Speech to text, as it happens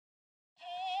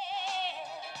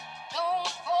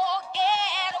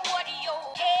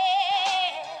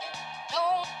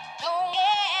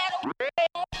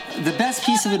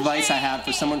piece of advice I have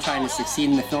for someone trying to succeed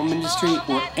in the film industry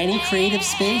or any creative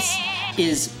space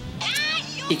is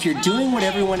if you're doing what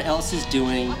everyone else is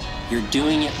doing, you're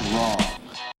doing it wrong.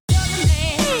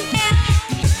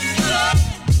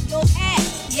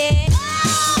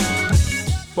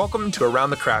 Welcome to Around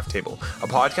the Craft Table, a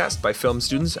podcast by film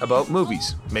students about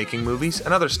movies, making movies,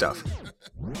 and other stuff.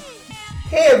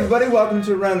 Hey everybody, welcome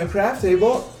to Around the Craft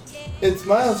Table. It's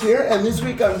Miles here, and this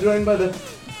week I'm joined by the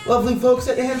lovely folks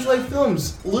at Henchlife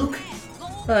Films. Luke.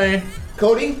 Hi.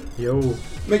 Cody. Yo.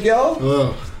 Miguel.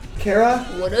 Hello. Kara.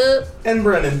 What up? And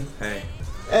Brennan. Hey.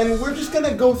 And we're just going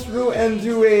to go through and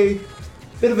do a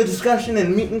bit of a discussion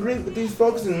and meet and greet with these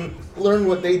folks and learn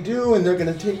what they do, and they're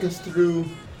going to take us through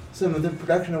some of the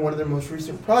production of one of their most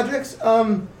recent projects.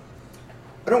 Why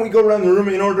don't we go around the room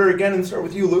in order again and start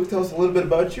with you, Luke. Tell us a little bit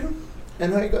about you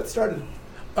and how you got started.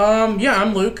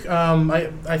 I'm Luke.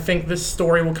 I think this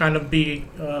story will kind of be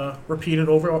repeated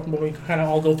over when we kind of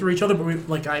all go through each other.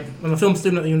 But I'm a film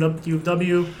student at the U of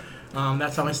W.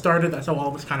 That's how I started. That's how all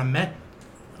of us kind of met.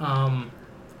 I'm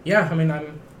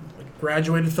a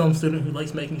graduated film student who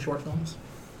likes making short films.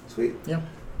 Sweet. Yeah,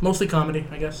 mostly comedy,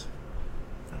 I guess.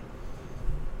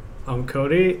 I'm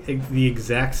Cody, the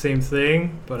exact same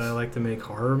thing, but I like to make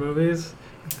horror movies.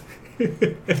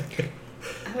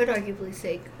 I would arguably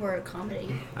say horror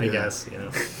comedy. I guess,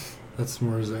 That's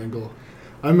more his angle.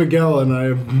 I'm Miguel, and I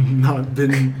have not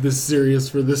been this serious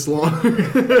for this long,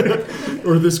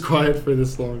 or this quiet for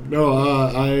this long. No,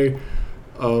 I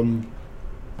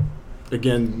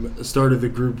again started the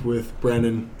group with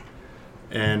Brennan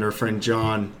and our friend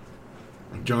John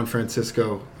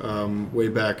Francisco, way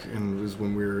back, and it was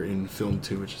when we were in Film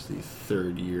 2, which is the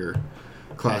third year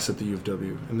class at the U of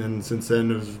W. And then since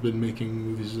then, I've been making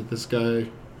movies with this guy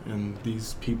and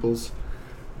these peoples,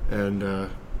 and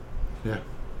I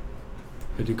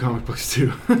do comic books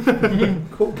too.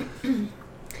 Cool.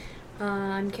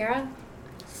 I'm Kara.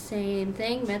 Same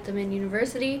thing. Met them in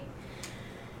university,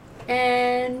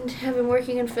 and have been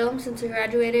working in film since I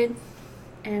graduated.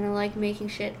 And I like making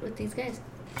shit with these guys.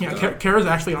 Yeah, Kara's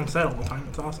actually on set all the time.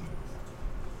 It's awesome.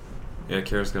 Yeah,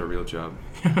 Kara's got a real job.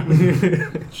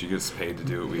 She gets paid to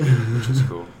do what we do, which is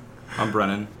cool. I'm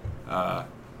Brennan.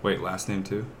 Last name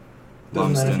too?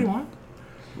 Doesn't matter. If you want.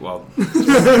 Well,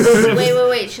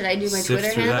 Wait. Should I do my sift Twitter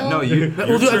through that. handle? No, your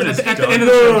We'll do turn it is at the done. end of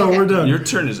the show. No, we're done. Your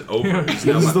turn is over. This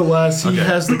is the last. He Okay.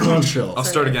 has the conch shell. I'll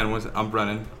start again. I'm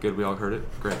Brennan. Good, we all heard it.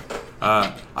 Great.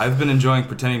 I've been enjoying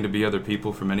pretending to be other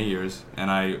people for many years,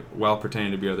 and while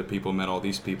pretending to be other people, met all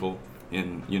these people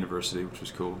in university, which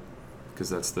was cool, because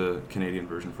that's the Canadian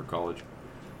version for college.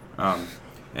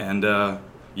 Then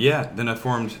I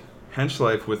formed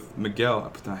Henchlife with Miguel. I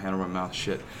put my hand over my mouth.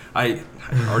 Shit. I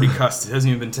already cussed. It hasn't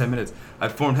even been 10 minutes. I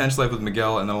formed Henchlife with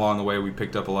Miguel, and then along the way we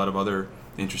picked up a lot of other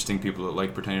interesting people that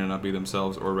like pretending to not be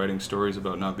themselves or writing stories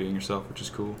about not being yourself, which is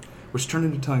cool. Which turned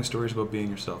into telling stories about being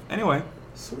yourself. Anyway.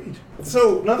 Sweet.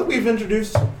 So now that we've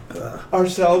introduced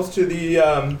ourselves to the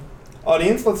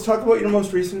audience, let's talk about your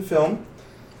most recent film,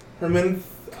 Herman.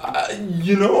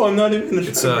 I'm not even going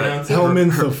to try to pronounce it.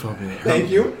 Helminthophobia. Thank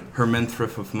you.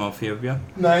 Herminthophobia.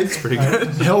 Nice. Pretty good.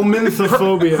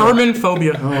 Helminthophobia.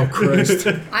 Hermanphobia. Oh Christ.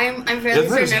 I'm fairly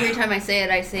certain every time I say it,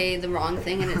 I say the wrong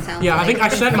thing, and it sounds Yeah, I like think I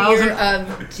sent Miles fear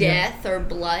of death or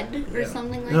blood or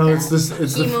something like No, that. it's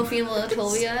the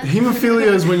Hemophilia.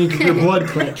 Hemophilia is when your blood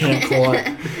can't clot.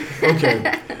 Okay.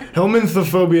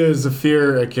 Helminthophobia is a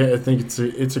fear. I think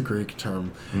it's a Greek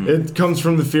term. It comes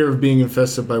from the fear of being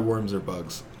infested by worms or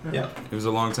bugs. Yeah. It was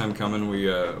a long time coming.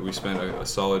 We spent a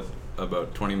solid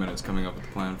about 20 minutes coming up with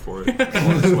the plan for it.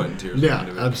 All the sweat and tears. Yeah, went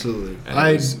into it. absolutely.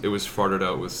 And it was farted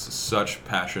out with such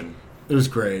passion. It was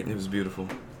great. It was beautiful.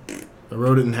 I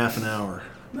wrote it in half an hour.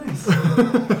 Nice.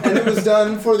 And it was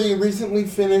done for the recently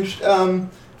finished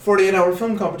 48-hour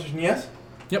film competition, yes?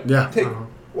 Yep. Yeah.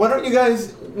 Why don't you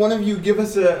guys, one of you, give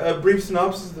us a brief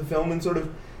synopsis of the film, and sort of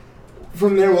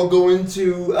from there we'll go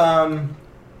into a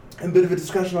bit of a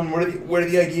discussion on where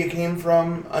the idea came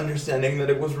from, understanding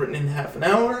that it was written in half an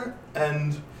hour,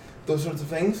 and those sorts of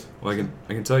things. Well,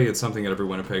 I can tell you it's something that every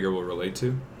Winnipegger will relate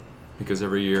to, because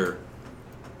every year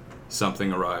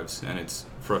something arrives and it's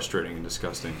frustrating and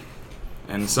disgusting.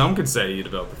 And some could say you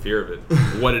develop a fear of it.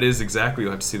 What it is exactly,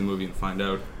 you'll have to see the movie and find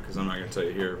out, because I'm not going to tell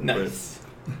you here. Nice.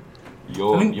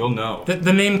 But you'll know.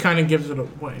 The name kind of gives it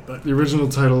away, but The original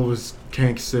title was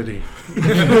Kank City,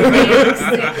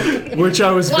 which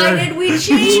I was Why did we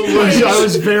change it? which I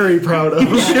was very proud of.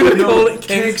 No,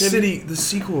 Kank City, the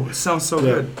sequel. It sounds so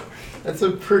good. That's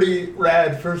a pretty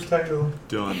rad first title.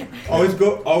 Done. Always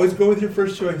go with your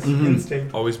first choice.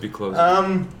 Instinct. Always be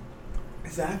closing.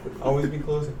 Exactly. Always be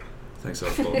closing. Thanks,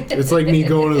 Oswald. It's like me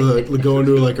going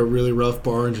to like a really rough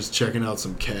bar and just checking out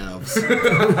some calves.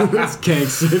 It's Kank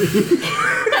City.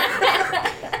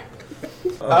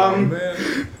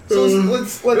 So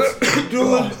let's do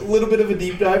a little bit of a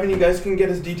deep dive, and you guys can get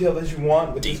as detailed as you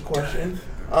want with this question.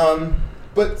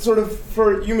 But sort of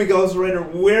for you, Miguel, as a writer,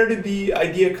 where did the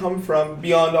idea come from,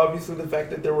 beyond obviously the fact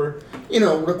that there were,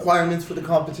 requirements for the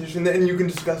competition, and you can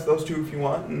discuss those too if you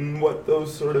want, and what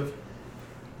those sort of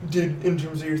did in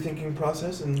terms of your thinking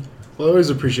process? And Well, I always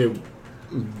appreciate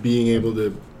being able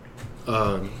to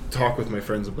talk with my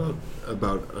friends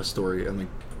about a story and like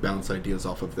bounce ideas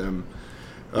off of them.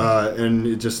 And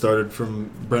it just started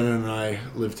from Brennan and I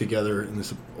lived together in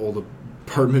this old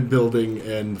apartment building,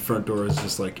 and the front door is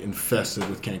just like infested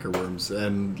with cankerworms.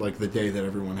 And like the day that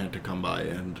everyone had to come by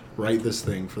and write this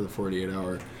thing for the 48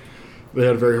 hour, they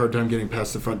had a very hard time getting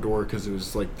past the front door because it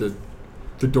was like the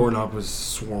doorknob was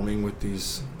swarming with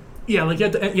these. Yeah, like you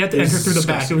had to enter through the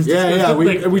back. It was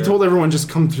we told everyone just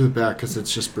come through the back because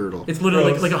it's just brutal. It's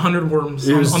literally like 100 worms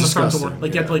on the front door.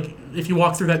 Like yeah. you have to, if you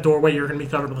walk through that doorway, you're going to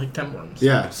be covered with like 10 worms.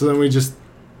 Yeah, so then we just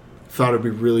thought it'd be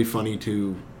really funny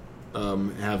to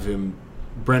have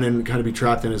Brennan kind of be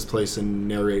trapped in his place and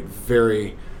narrate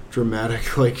very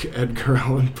dramatic, like Edgar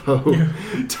Allan Poe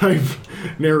type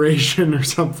narration or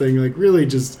something, like really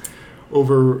just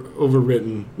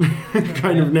overwritten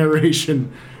kind of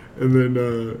narration, and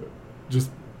then just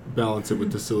balance it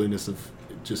with the silliness of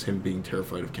just him being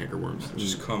terrified of cankerworms.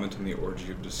 Just comment on the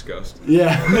orgy of disgust.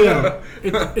 Yeah.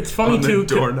 It's funny too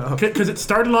because it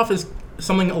started off as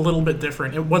something a little bit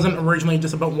different. It wasn't originally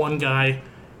just about one guy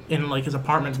in like his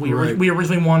apartment. We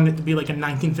originally wanted it to be like a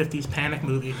 1950s panic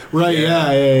movie. Right. Yeah.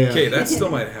 Okay, that still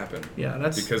might happen. Yeah,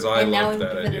 that's because I love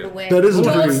that idea. That is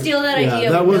Don't steal that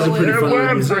idea. That was a pretty funny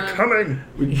worms idea. are coming.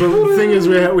 But the thing is,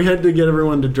 we had to get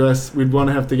everyone to dress. We'd want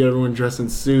to have to get everyone dressed in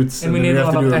suits, and we needed a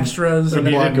lot of extras. And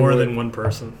needed more than one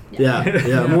person.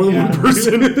 Yeah, more than one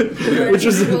person. Which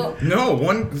is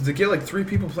they get like 3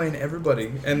 people playing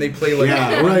everybody, and they play like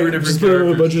different just put them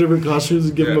in a characters. bunch of different costumes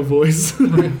and give them a voice.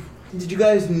 did you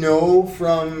guys know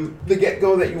from the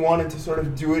get-go that you wanted to sort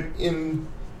of do it in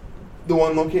the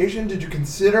one location? Did you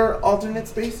consider alternate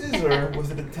spaces, or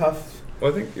was it a tough...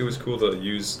 Well, I think it was cool to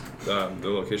use the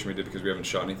location we did because we haven't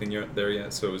shot anything there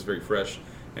yet, so it was very fresh.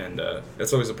 And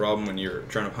that's always a problem when you're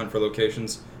trying to hunt for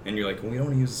locations, and you're like, well, we don't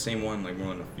want to use the same one like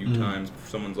more than a few times.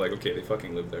 Someone's like, okay, they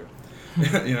fucking live there.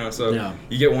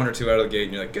 You get 1 or 2 out of the gate,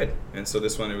 and you're like, good. And so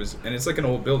this one, and it's like an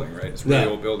old building, right? It's a really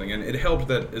old building, and it helped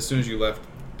that as soon as you left,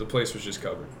 the place was just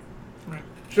covered. Right.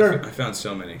 Sure. I found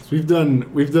so many. We've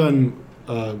done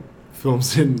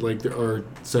films in like our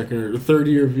second or third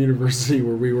year of university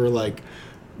where we were like,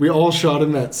 we all shot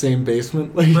in that same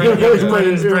basement. Like,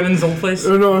 Brennan's old place.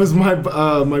 No, it was my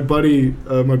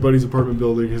buddy's apartment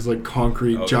building. His like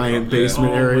concrete giant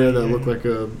basement area that looked like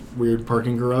a weird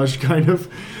parking garage kind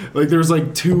of. Like there was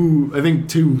like 2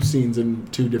 scenes in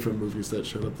 2 different movies that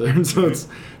showed up there, and so it's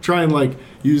try and like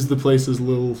use the places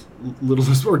little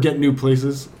or get new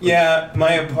places. Yeah,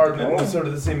 my apartment was sort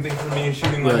of the same thing for me.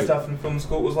 Shooting my stuff in film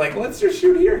school was like, let's just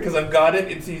shoot here because I've got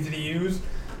it. It's easy to use.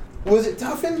 Was it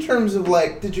tough in terms of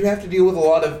like, did you have to deal with a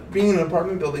lot of being in an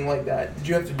apartment building like that? Did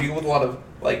you have to deal with a lot of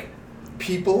like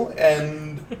people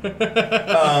and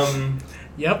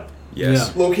Yep.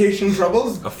 Yes. Location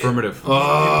troubles? Affirmative.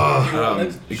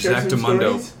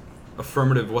 Exactamundo.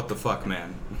 Affirmative. What the fuck,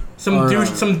 man? Some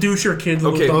doucher kids.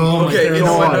 Okay. Okay. You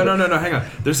know what? No. Hang on.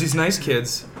 There's these nice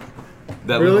kids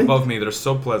that live above me that are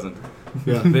so pleasant.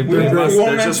 Yeah. We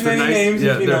won't mention any names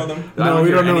if you know them. No,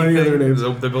 we don't know any of their names.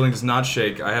 The building does not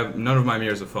shake. None of my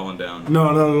mirrors have fallen down.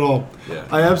 No, not at all. Yeah.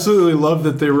 I absolutely love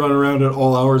that they run around at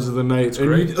all hours of the night. It's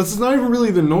great. It's not even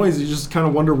really the noise. You just kind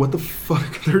of wonder what the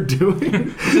fuck they're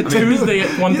doing. Tuesday at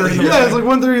 1:30 in the morning. Yeah, it's like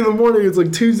 1:30 in the morning. It's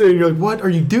like Tuesday, and you're like, what are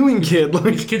you doing, kid? Like,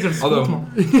 these kids have school tomorrow.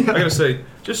 I gotta say,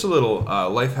 just a little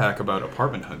life hack about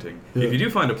apartment hunting. Yeah. If you do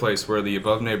find a place where the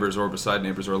above neighbors or beside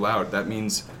neighbors are loud, that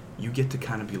means you get to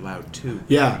kind of be loud too.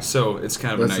 Yeah. So it's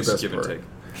kind of a nice give and take.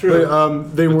 True.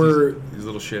 But, they were these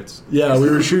little shits. Yeah, we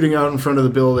were shooting out in front of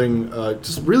the building.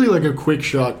 Just really like a quick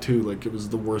shot too. Like it was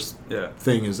the worst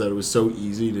thing is that it was so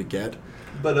easy to get.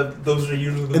 But those are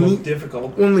usually the most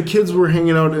difficult. When the kids were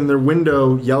hanging out in their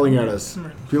window yelling at us,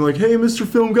 being like, "Hey, Mr.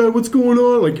 Film Guy, what's going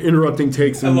on?" Like interrupting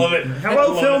takes. I love it.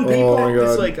 Hello, film people. Oh my God.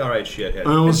 It's like, all right, shithead.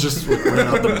 I almost just.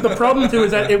 The problem too is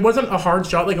that it wasn't a hard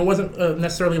shot. Like it wasn't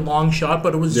necessarily a long shot,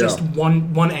 but it was just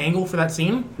one angle for that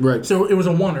scene. Right. So it was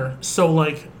a oneer. So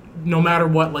like, no matter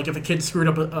what, like if a kid screwed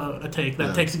up a take,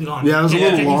 that take's gone. Yeah, it was a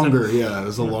little longer. Yeah, it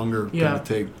was a longer kind of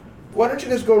take. Why don't you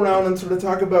guys go around and sort of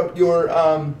talk about your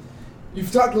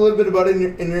You've talked a little bit about in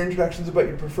your introductions about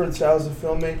your preferred styles of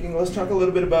filmmaking. Let's talk a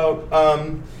little bit about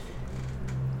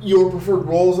your preferred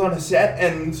roles on a set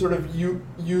and sort of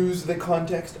use the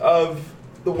context of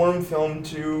the Worm film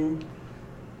to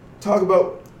talk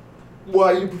about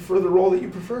why you prefer the role that you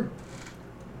prefer.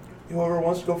 Whoever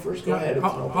wants to go first, go ahead.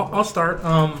 I'll start.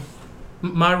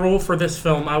 My role for this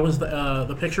film, I was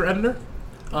the picture editor.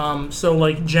 So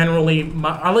like generally,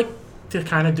 I like to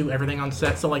kind of do everything on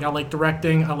set. So like I like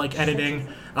directing, I like editing,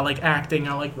 I like acting,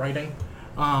 I like writing.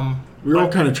 We're all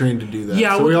kind of trained to do that.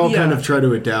 Yeah, so we all kind of try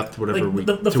to adapt whatever like we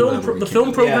the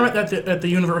film program at the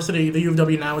university, the U of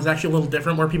W now, is actually a little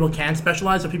different, where people can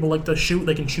specialize. If people like to shoot,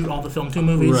 they can shoot all the Film 2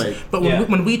 movies. Right. But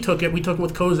when we took it with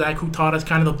Kozak, who taught us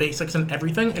kind of the basics and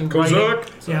everything. And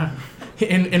Kozak? Yeah.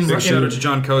 In Big shout out to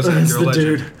John Kozak. He's You're a the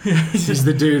legend. dude. He's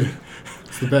the dude.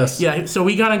 It's the best. Yeah, so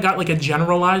we kind of got like a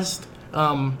generalized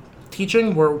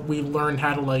teaching where we learned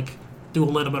how to like do a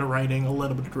little bit of writing, a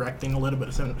little bit of directing, a little bit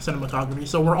of cinematography.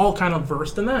 So we're all kind of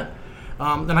versed in that.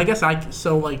 And I guess I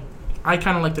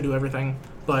kind of like to do everything.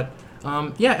 But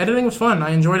editing was fun.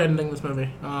 I enjoyed editing this movie.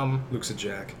 Luke's a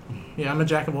jack. Yeah, I'm a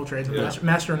jack of all trades,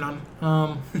 master of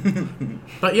none.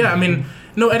 But yeah, I mean,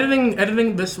 no,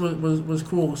 editing this was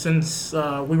cool since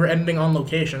we were editing on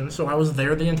location, so I was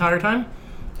there the entire time.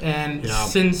 And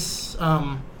since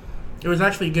it was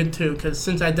actually good too, because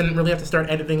since I didn't really have to start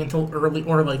editing until early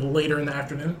or like later in the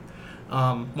afternoon,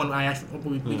 when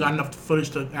we got enough footage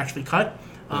to actually cut,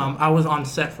 I was on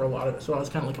set for a lot of it, so I was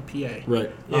kind of like a PA.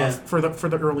 Right. For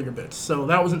the earlier bits, so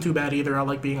that wasn't too bad either. I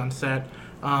like being on set.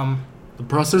 The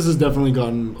process has definitely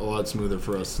gotten a lot smoother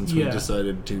for us since we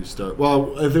decided to start.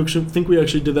 Well, I think we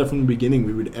actually did that from the beginning.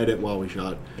 We would edit while we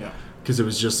shot. Yeah. Because it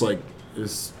was just like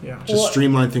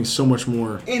streamline things so much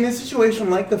more. In a situation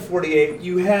like the 48,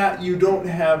 you don't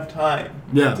have time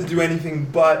to do anything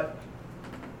but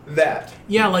that.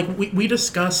 Yeah, like we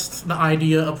discussed the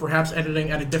idea of perhaps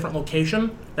editing at a different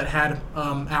location that had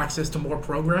access to more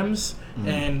programs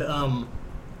and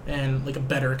like a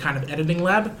better kind of editing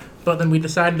lab. But then we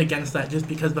decided against that just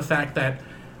because the fact that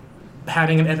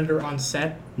having an editor on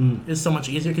set is so much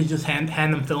easier, because you just hand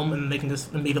them film and they can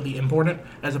just immediately import it,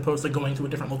 as opposed to going to a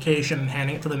different location and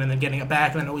handing it to them and then getting it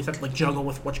back, and then always have to like juggle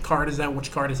with which card is out,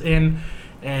 which card is in.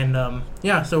 And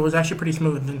so it was actually pretty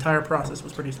smooth. The entire process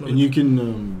was pretty smooth. And you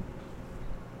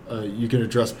can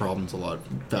address problems a lot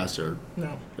faster.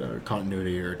 No.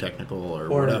 Continuity or technical or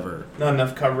whatever. Not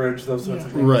enough coverage, those sorts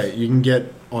of things. Right. You can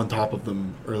get on top of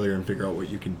them earlier and figure out what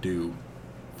you can do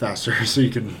faster, so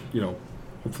you can,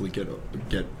 hopefully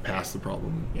get past the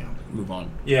problem and move on.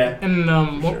 Yeah. And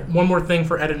one more thing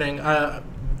for editing.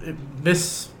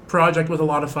 This project was a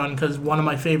lot of fun because one of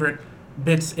my favorite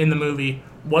bits in the movie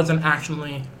wasn't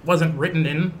written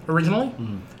in originally.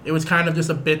 It was kind of just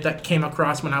a bit that came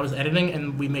across when I was editing,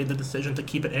 and we made the decision to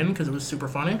keep it in because it was super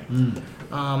funny.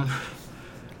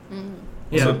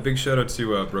 Also, big shout out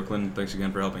to Brooklyn. Thanks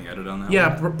again for helping edit on that.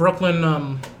 Yeah,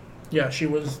 Brooklyn. She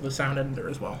was the sound editor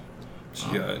as well.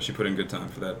 She put in good time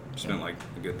for that. Spent like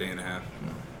a good day and a half,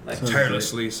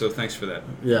 tirelessly. So thanks for that.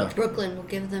 Yeah. Brooklyn will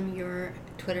give them your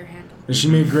Twitter handle. And she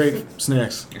made great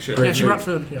snacks. She brought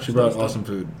food. Yeah, she brought awesome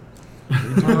food.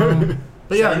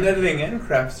 But sound editing and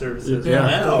craft services.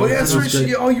 Yeah. Oh yeah, that's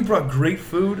right. Oh, you brought great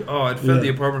food. Oh, I'd fed the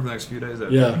apartment for the next few days.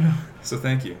 So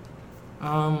thank you.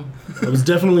 I was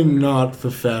definitely not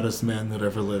the fattest man that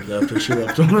ever lived after she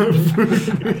left on her.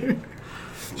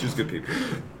 She was good people.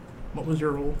 What was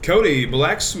your role? Cody,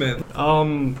 blacksmith.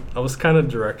 I was kind of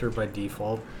director by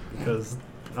default because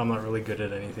I'm not really good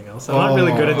at anything else. I'm not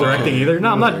really good at directing either.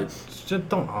 No, I'm not. Just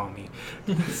don't awe me.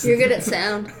 You're good at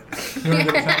sound.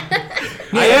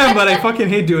 I am, but I fucking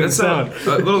hate doing sound.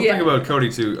 A little thing about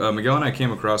Cody too. Miguel and I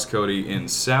came across Cody in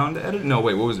sound editing. No,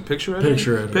 wait, what was it? Picture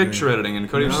editing. Picture editing. And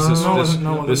Cody was just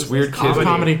this weird kid.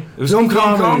 Comedy. It was film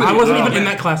comedy. I wasn't even in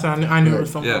that class. I knew it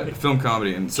was film comedy. Yeah, film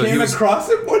comedy. And so came across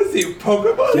it. What is he?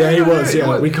 Pokemon? Yeah, he was.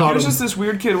 Yeah, we caught him. He was just this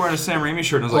weird kid wearing a Sam Raimi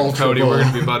shirt, and I was like, Cody, we're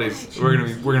gonna be buddies. We're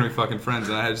gonna be fucking friends.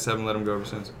 And I just haven't let him go ever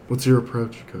since. What's your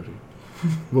approach, Cody?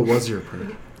 What was your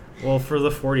approach? Well, for the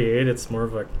 48, it's more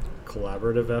of a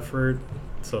collaborative effort.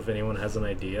 So if anyone has an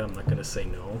idea, I'm not going to say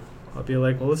no. I'll be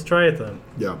like, well, let's try it then.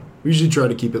 Yeah. We usually try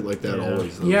to keep it like that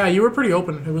always. Though. Yeah, you were pretty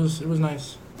open. It was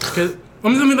nice. Cause, I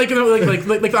mean, like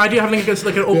the idea of having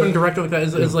like an open director like that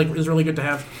is really good to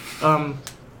have.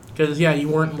 Because you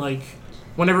weren't like,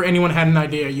 whenever anyone had an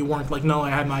idea, you weren't like, no,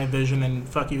 I had my vision and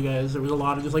fuck you guys. There was a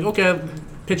lot of just like, okay,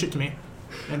 pitch it to me,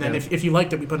 and then if you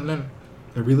liked it, we put it in.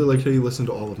 I really liked how you listened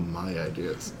to all of my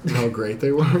ideas, and how great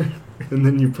they were, and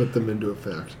then you put them into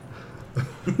effect.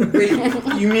 Wait,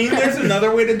 you mean there's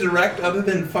another way to direct other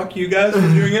than fuck you guys for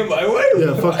doing it my way?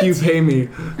 Yeah, fuck you, pay me.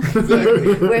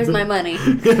 Exactly. Where's my money?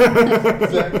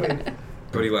 Exactly.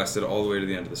 But he lasted all the way to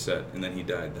the end of the set, and then he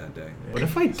died that day. What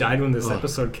if I died when this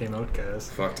episode came out, guys?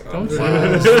 Fucked up. Don't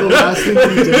Wow, this is the last thing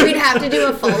you did. We'd have to do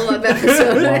a follow-up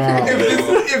episode. Wow.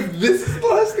 If this is the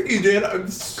last thing you did, I'm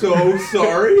so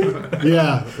sorry.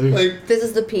 Yeah. Like, This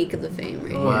is the peak of the fame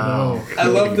right now. Wow. I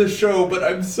love the show, but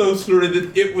I'm so sorry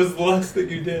that it was the last thing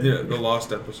you did. Yeah, the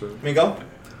lost episode. Miguel?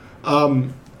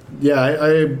 Yeah,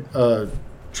 I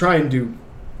try and do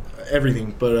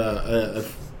everything, but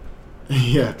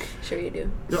yeah. Sure you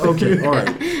do. Okay, all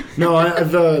right. No,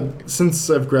 I've since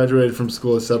I've graduated from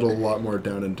school, I've settled a lot more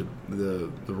down into the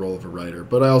role of a writer.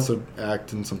 But I also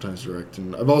act and sometimes direct,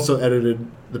 and I've also edited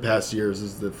the past years.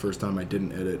 This is the first time I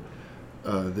didn't edit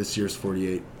this year's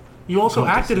 48. You also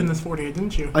Contest. acted in this 48,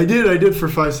 didn't you? I did for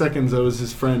 5 seconds. I was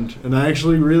his friend, and I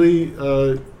actually really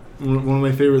one of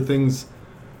my favorite things.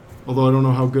 Although I don't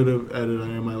know how good at it I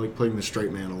am, I like playing the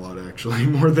straight man a lot. Actually,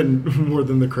 more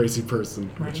than the crazy person,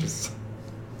 which is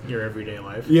Your everyday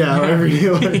life. yeah, everyday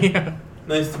life. Yeah.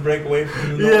 Nice to break away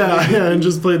from the Yeah, and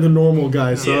just play the normal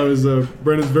guy. So Yeah. I was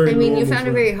Brennan's very. I mean, you normal found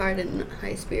it friend. very hard in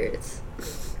High Spirits.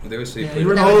 They always say Yeah, play you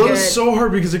were- That Oh, was it was good. so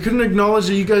hard because I couldn't acknowledge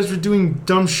that you guys were doing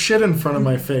dumb shit in front of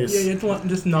my face. Yeah, you have to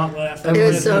just not laugh. It It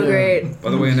was so Yeah. great. By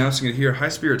the way, announcing it here, High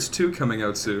Spirits 2 coming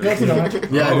out soon. That's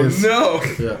not. Yeah, oh it is. no!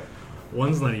 Yeah.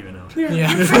 One's not even out. Yeah.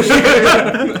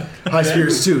 High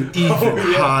Spirits 2, even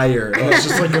higher. And it's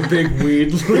just like a big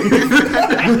weed.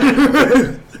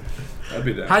 I'd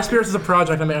be down. High Spirits is a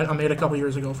project I made a couple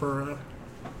years ago for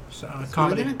It's only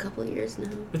comedy. been a couple of years now.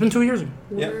 It's been 2 years ago.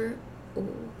 Yeah. We're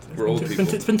old. We're old It's people.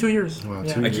 been 2 years. Wow,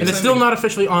 Yeah. 2 And years. it's still not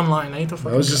officially online. I need to I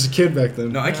fucking. was just a kid back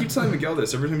then. No, I keep telling Miguel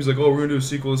this. Every time he's like, "Oh, we're gonna do a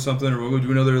sequel to something, or we're gonna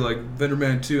do another like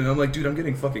Venderman 2," and I'm like, "Dude, I'm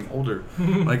getting fucking older.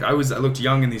 Like I looked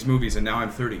young in these movies, and now I'm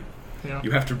 30. Yeah.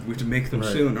 We have to make them Right.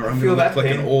 soon, or I'm feel gonna look that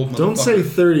like an pain. old motherfucker." Don't say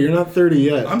 30. You're not 30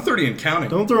 yet. I'm 30 and counting.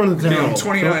 Don't throw in the Okay, towel. I'm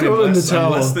 29 Don't throw and in the less. I'm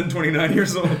towel. less than 29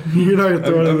 years old. You're not gonna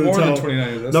throw it I'm in the more towel. than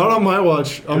 29. That's Not on my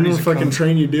watch. I'm 30's gonna a fucking count.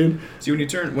 train you, dude. See, when you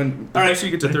turn, when All right. after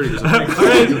you get to 30, there's a all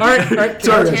big right.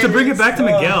 Sorry. To bring it back to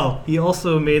Miguel, he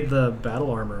also made the battle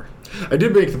armor. I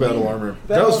did make the battle armor.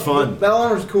 That was fun. Battle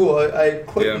armor's cool. I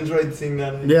quite Yeah. enjoyed seeing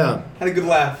that. I Yeah. had a good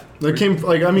laugh. That came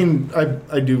like I mean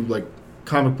I do like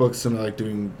comic books and I like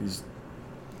doing these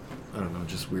I don't know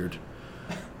just weird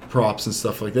props and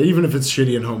stuff like that. Even if it's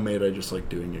shitty and homemade, I just like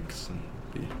doing it because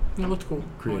It looked cool.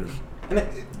 creative. And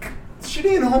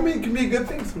shitty and homemade can be a good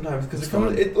thing sometimes because It's it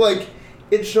comes, fun.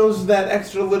 it shows that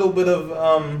extra little bit of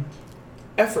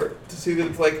effort to see that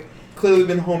it's like clearly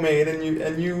been homemade and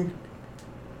you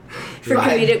For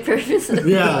tried. comedic purposes.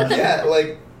 Yeah. Yeah,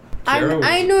 like Carol.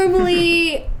 I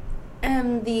normally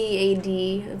am the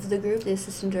AD of the group, the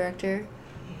assistant director.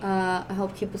 I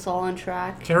help keep us all on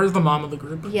track. Kara's the mom of the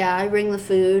group Yeah, I bring the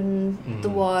food and the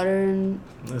water and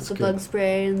That's the good. bug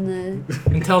spray and the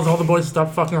and tells all the boys to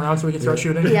stop fucking around so we can start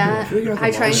shooting. yeah.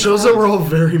 I try It and shows that we're all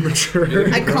very mature.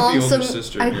 Yeah. I Grumpy calm older some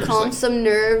sister, I you're just calm like- some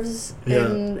nerves Yeah.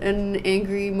 and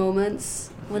angry moments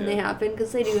when they Yeah. happen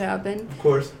because they do happen. of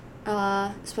course.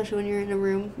 Especially when you're in a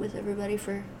room with everybody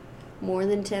for more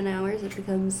than 10 hours, it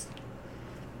becomes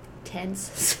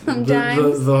tense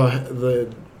sometimes.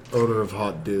 The odor of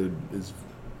hot dude is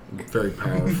very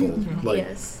powerful. Like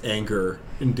Yes. anger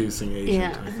inducing agent,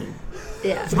 Yeah. I think.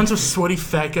 Yeah. It's a bunch of sweaty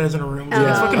fat guys in a room.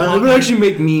 Yeah. It's fucking It awkward. would actually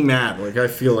make me mad. Like I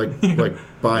feel like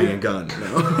buying a gun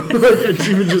now. Like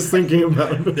even just thinking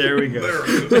about it. There we go.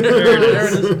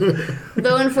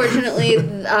 Though unfortunately,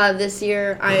 this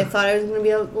year I thought I was going to be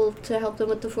able to help them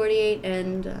with the 48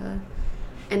 and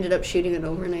ended up shooting it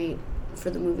overnight for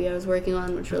the movie I was working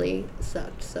on, which really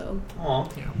sucked. So Aw.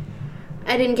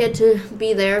 I didn't get to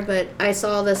be there, but I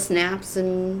saw the snaps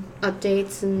and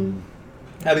updates and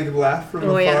Had a good laugh from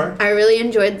oh yeah, afar. I really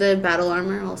enjoyed the battle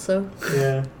armor also.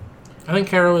 Yeah. I think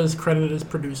Kara is credited as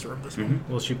producer of this one.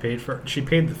 Well, she paid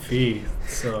the fee,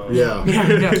 so Yeah.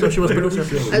 Yeah, so she was producer. I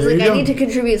was There like, you I go. need to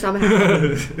contribute somehow.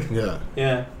 Yeah.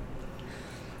 Yeah.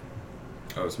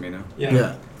 Oh, it's me now. Yeah.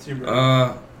 Yeah. It's your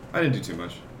brother. I didn't do too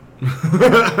much.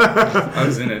 I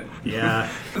was in it. yeah.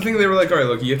 I think they were like, all right,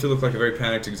 look, you have to look like a very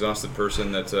panicked, exhausted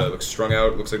person that looks strung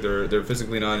out, looks like they're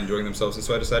physically not enjoying themselves, and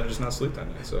so I decided to just not sleep that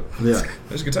night. So Yeah.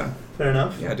 it was a good time. Fair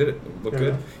enough. Yeah, I did it. It looked Fair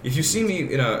good. enough. If you see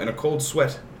me in a cold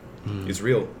sweat, it's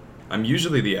real. I'm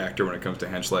usually the actor when it comes to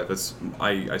hench life.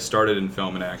 I started in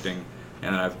film and acting,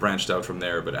 and then I've branched out from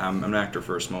there. But I'm an actor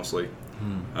first mostly,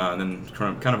 and then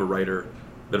kind of a writer,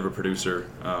 bit of a producer.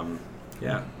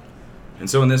 Yeah, and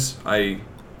so in this,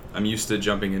 I'm used to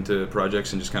jumping into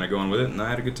projects and just kind of going with it, and I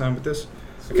had a good time with this.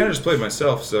 I kind of just played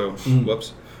myself, so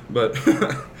whoops. but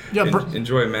Yeah,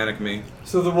 enjoy Manic Me.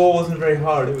 So the role wasn't very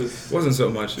hard. It Wasn't so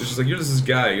much. It's just like, you're just this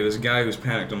guy. You're this guy who's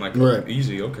panicked. I'm like, Right.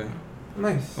 easy, okay.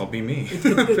 nice. I'll be me.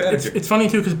 it's funny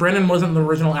too because Brennan wasn't the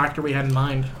original actor we had in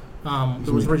mind. It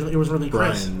was really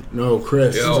Chris. Brian. No,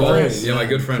 Chris. Yeah, Chris. my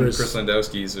good friend Chris. Chris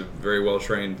Landowski is a very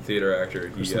well-trained theater actor.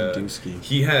 Chris Landowski.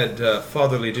 He had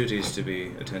fatherly duties to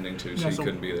be attending to, so Yeah, he so-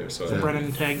 couldn't be there. So So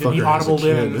Brennan tagged Fucker and he has a audibled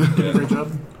in kid. and did a great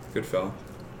job. good fella.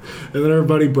 And then our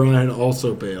buddy Brian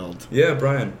also bailed. Yeah,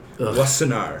 Brian Ugh.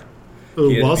 Wassenaar. Oh,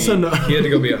 He Wassenaar. had to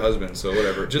go be a husband, so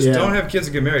whatever. Just Yeah. don't have kids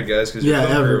and get married, guys, because Yeah,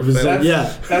 ever. you're That's,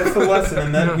 Yeah. that's the lesson,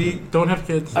 and then Don't have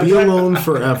kids. I'm Be trying- alone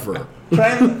forever.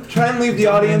 try and leave the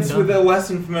audience with a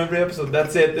lesson from every episode.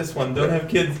 That's it. This one. Don't have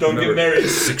kids. Don't Remember, get married.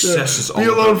 Success is all Be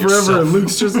alone about forever. yourself. And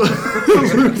Luke's just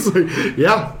Luke's like,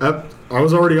 yeah, I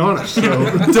was already on it. So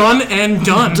Done and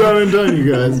done. done and done,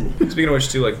 you guys. Speaking of which,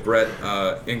 too, like Brett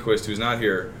Inquist, who's not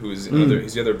here, he's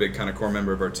the other big kind of core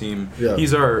member of our team. Yeah.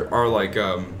 He's our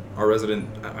resident,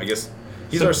 I guess.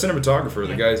 He's our cinematographer.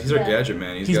 The guy, he's our gadget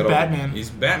man. He's got Batman. He's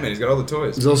Batman. He's got all the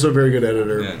toys. He's also a very good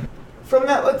editor. Yeah. From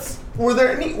that, was there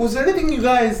anything you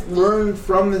guys learned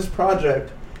from this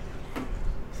project?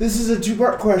 This is a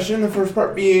two-part question. The first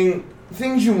part being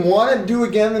things you want to do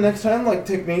again the next time, like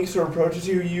techniques or approaches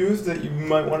you use that you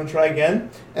might want to try again,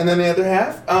 and then the other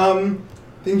half,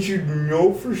 things you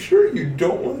know for sure you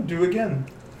don't want to do again.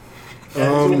 And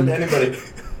it's open to anybody.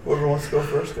 Whoever wants to go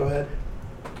first, go ahead.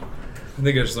 I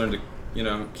think I just learned to,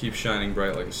 keep shining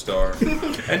bright like a star,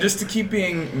 and just to keep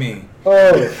being me.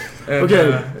 Oh, And,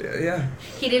 okay. yeah.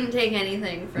 He didn't take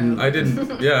anything from. I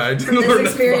didn't. Yeah, I didn't this learn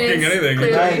experience, fucking anything.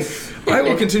 clearly. Nice. I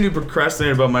will continue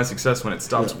procrastinating about my success when it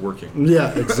stops working.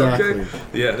 Yeah, exactly. Okay.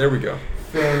 Yeah, there we go.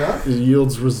 Fair enough. It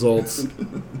yields results.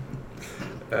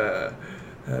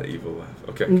 Evil laugh.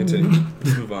 Okay, continue.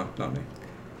 Let's move on. Not me.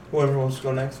 Whoever wants to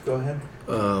go next, go ahead.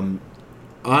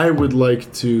 I would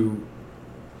like to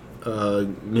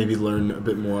maybe learn a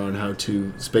bit more on how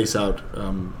to space out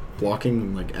blocking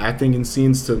and like acting in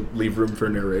scenes to leave room for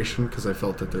narration, because I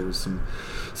felt that there was some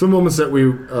moments that we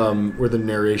where the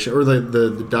narration or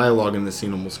the dialogue in the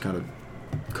scene almost kind of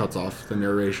cuts off the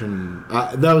narration.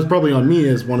 That was probably on me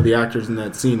as one of the actors in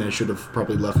that scene. I should have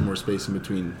probably left more space in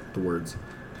between the words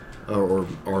or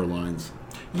our lines.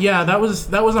 Yeah, that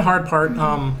was a hard part.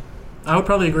 I would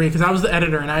probably agree because I was the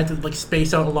editor and I had to like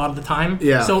space out a lot of the time.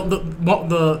 Yeah. So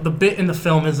the bit in the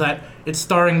film is that it's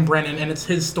starring Brennan and it's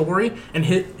his story and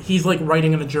he's like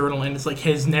writing in a journal and it's like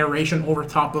his narration over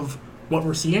top of what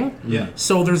we're seeing. Yeah.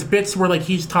 So there's bits where like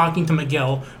he's talking to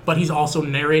Miguel but he's also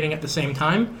narrating at the same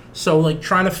time. So like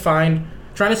trying to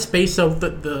space out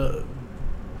the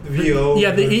VO.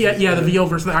 the VO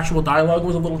versus the actual dialogue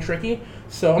was a little tricky.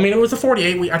 So I mean, it was a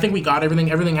 48. I think we got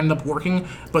everything. Everything ended up working,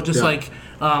 but just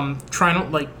trying to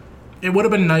like, it would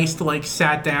have been nice to like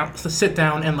sit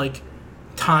down and like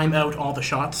time out all the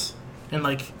shots and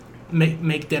like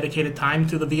make dedicated time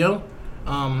to the VO.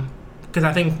 Because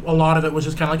I think a lot of it was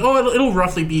just kind of like, oh, it'll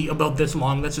roughly be about this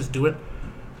long. Let's just do it.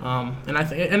 And I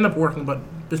think it ended up working, but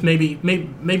just maybe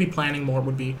planning more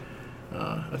would be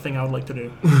a thing I would like to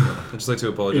do. I'd just like to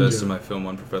apologize to my film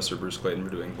one professor, Bruce Clayton, for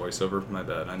doing voiceover. My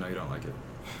bad. I know you don't like it.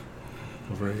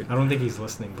 Right. I don't think he's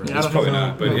listening, bro. Yeah, I He's don't probably think so.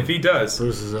 not, but No. if he does,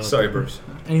 Bruce is out sorry, there. Bruce.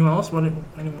 Anyone else?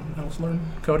 Anyone else learn?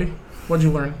 Cody, what'd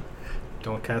you learn?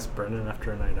 Don't cast Brennan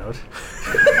after a night out.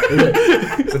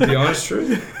 Is that the honest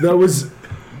truth? That was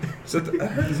Is that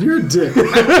the, your dick.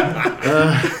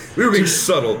 we were being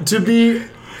subtle. To be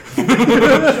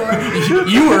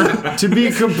You were. to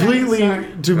be completely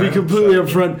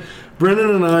upfront, Brennan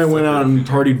and I went out and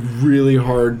partied really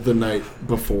hard the night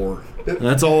before. And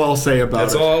that's all I'll say about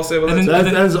That's it. all I'll say about And that.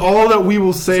 then- That's all that we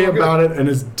will say It's all good. about it, and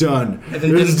it's done. And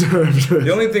then- It's done.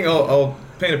 The only thing I'll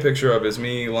paint a picture of is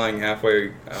me lying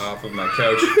halfway off of my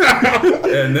couch,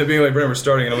 and then being like, "Brent, we're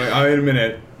starting," and I'm like, "I need a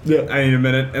minute. Yeah. I need a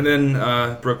minute." And then,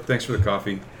 Brooke, thanks for the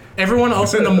coffee. Everyone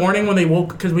else in the morning when they woke,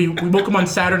 because we woke them on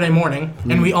Saturday morning,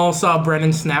 and we all saw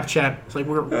Brennan's Snapchat. It's like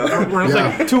we're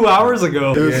Yeah. like 2 hours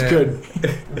ago. It was Yeah. good.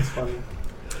 That's funny.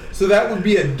 So that would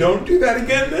be a don't do that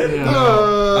again then? yeah.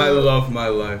 I love my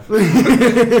life.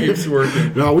 Keeps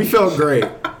working. No, we felt great.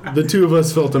 The two of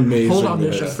us felt amazing. Hold on,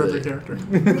 with this it. for the character.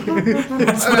 Hey.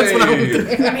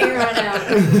 From here on out.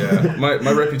 Yeah,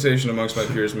 my reputation amongst my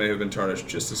peers may have been tarnished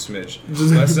just a smidge.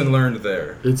 Lesson learned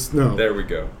there. It's There we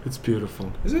go. It's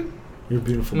beautiful. Is it? You're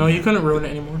beautiful. No, you couldn't ruin it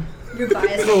anymore. You're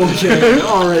biased. Okay,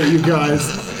 all right, you guys.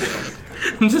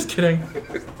 I'm just kidding.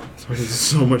 Sorry, there's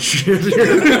so much shit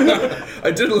here.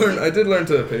 I did learn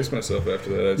to pace myself after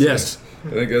that. Yes. I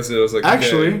think that's it. I was like,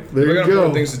 Actually, okay, there I you got go.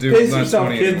 important things to do. Pace It's not yourself,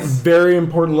 20 kids. anymore. Very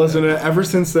important lesson. Ever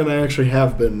since then, I actually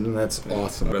have been, and that's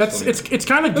awesome. That's it's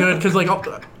kind of good because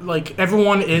like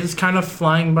everyone is kind of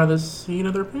flying by the seat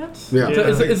of their pants. Yeah.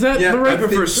 Is that Yeah, the I right?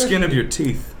 prefer skin of your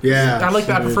teeth. Yeah. I like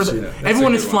that. I prefer Skin the, of your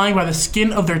everyone a is good flying by the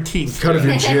skin of their teeth. Cut of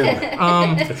your chin.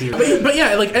 But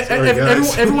yeah, like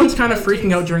guys. everyone's kind of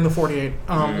freaking out during the 48,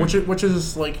 which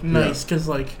is like nice because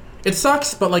like it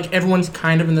sucks, but like everyone's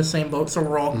kind of in the same boat, so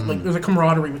we're all like there's a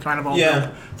camaraderie we kind of all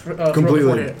Yeah. throughout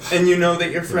Completely. the 48. And you know that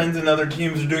your friends in other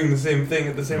teams are doing the same thing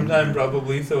at the same time,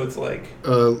 probably. So it's like,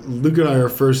 Luke and I, our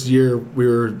first year, we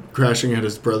were crashing at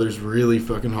his brother's really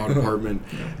fucking hot apartment,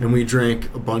 and we drank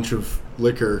a bunch of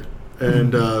liquor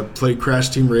and played Crash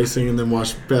Team Racing, and then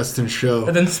watched Best in Show.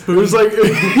 And then It spoon. was like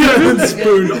and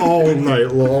spooned all night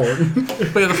long.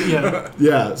 But yeah,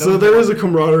 Yeah, so there was a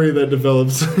camaraderie that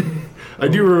develops. I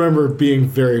do remember being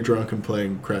very drunk and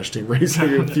playing Crash Team Racing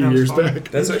a few That was years fun. back.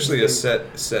 That's actually a set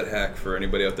hack for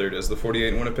anybody out there who does the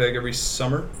 48 in Winnipeg every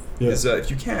summer. Yeah. Is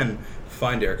if you can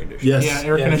find air conditioning. Yes. yeah,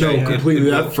 air Yeah, conditioning. No, yeah. completely.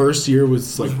 It will- That first year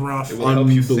was like It was rough. It will help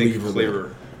you think unbelievable.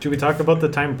 clearer. Should we talk about the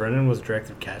time Brennan was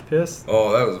directed Cat Piss?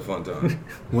 Oh, that was a fun time.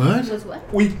 What? Was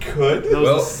what? we could. That was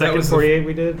Well, the that second was the- 48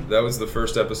 we did? That was the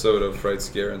first episode of Fright,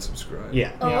 Scare, and Subscribe.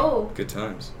 Yeah. Oh. Good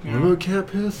times. What about Cat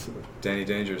Piss? Danny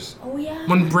Dangers. Oh yeah.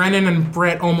 When Brennan and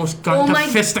Brett almost got Oh into my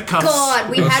fisticuffs.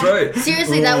 God, we That's had right.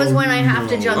 seriously. That was when I have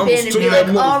to jump in and be like,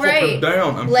 "All right,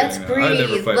 down. I'm let's kidding. I never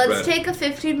breathe. fight Let's back. take a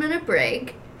 15-minute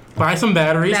break." Buy some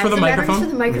batteries Grab for the some batteries microphone.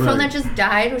 for the microphone Right. that just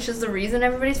died, which is the reason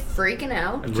everybody's freaking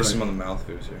out. I kissed him on the mouth.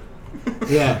 It was here.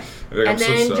 Yeah. Like, I'm And so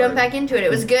then sorry. jump back into it. It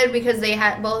was good because they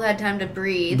had both had time to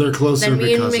breathe. They're closer Then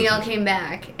me and because of Miguel it. came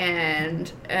back,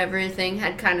 and everything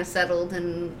had kind of settled,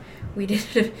 and we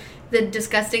did the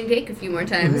disgusting take a few more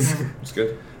times. It's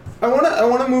good. I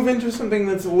wanna move into something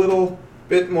that's a little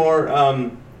bit more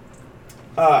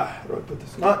how do I put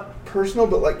this? Not personal,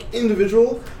 but like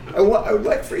individual. I would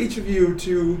like for each of you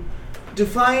to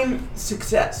define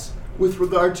success with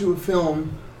regard to a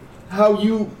film.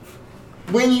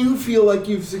 When you feel like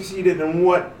you've succeeded, and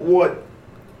what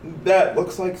that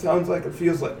looks like, sounds like, or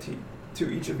feels like to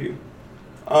each of you.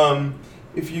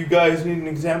 If you guys need an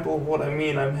example of what I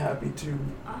mean, I'm happy to.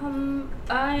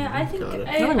 I think Got it.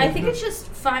 I think it's just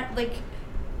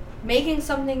making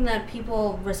something that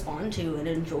people respond to and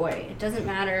enjoy. It doesn't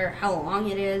matter how long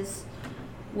it is,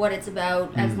 what it's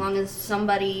about, as long as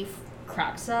somebody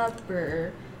cracks up.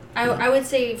 Or I would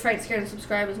say Fright, Scare, and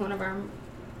Subscribe is one of our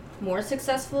more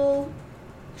successful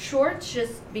shorts,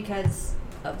 just because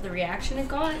of the reaction it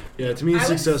got. Yeah, to me it's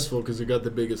I was- successful because it got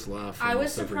the biggest laugh. I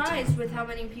was almost every surprised time. with how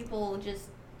many people just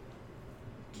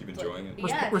Keep enjoying it.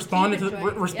 Yeah, responded keep to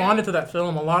enjoying it, responded to that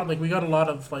film a lot. Like we got a lot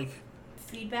of like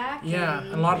feedback. yeah,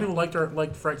 and a lot of people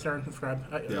liked Fright, Scare, and Subscribe.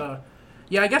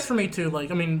 Yeah, I guess for me too. Like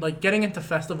I mean, like getting into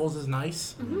festivals is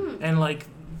nice, and like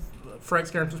Fright,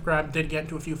 Scare, and Subscribe did get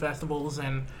into a few festivals,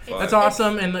 and that's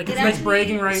awesome. And like it it's nice actually-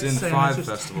 bragging rights. It's in and 5 it's just,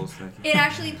 festivals, thank you. It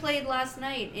actually played last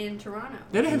night in Toronto.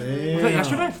 Did it? Was Yeah. that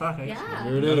yesterday? Fuck. I guess. Yeah.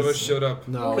 There it None of is. us showed up.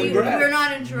 No. Well, Congrats. we're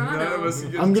not in Toronto. None of us.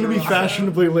 I'm gonna be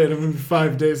fashionably late. I'm gonna be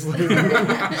 5 days late.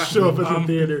 Show up at the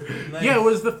theater. Yeah, it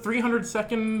was the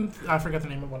 302nd. I forget the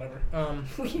name of whatever.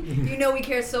 You know we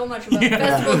care so much about the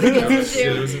festivals we get to Shit,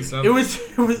 it do. was in some- It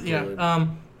was yeah.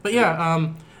 But yeah,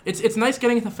 it's nice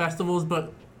getting into festivals,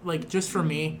 but like just for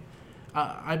me,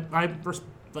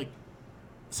 like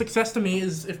success to me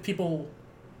is if people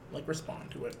like respond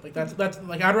to it. Like that's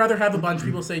like I'd rather have a bunch of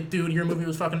people say, "Dude, your movie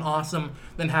was fucking awesome,"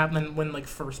 than win like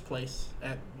first place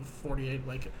at 48.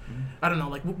 Like I don't know,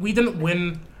 like we didn't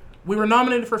win. We were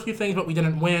nominated for a few things, but we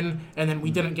didn't win, and then we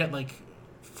didn't get like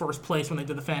first place when they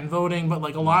did the fan voting. But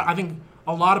like I think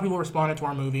a lot of people responded to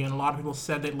our movie, and a lot of people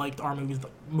said they liked our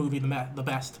movie the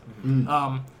best.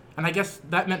 And I guess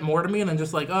that meant more to me than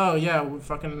just like, oh yeah, we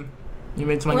fucking you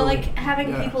made something. Or really- like having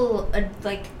yeah. people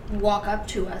like walk up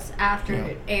to us after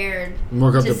it aired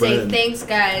Walk up to to say Brennan. thanks,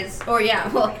 guys. Or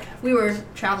yeah, well, we were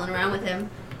traveling around with him,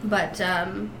 but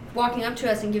walking up to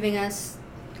us and giving us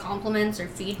compliments or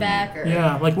feedback or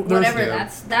Yeah, like there's, whatever. Yeah.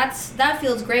 That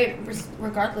feels great,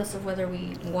 regardless of whether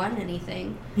we won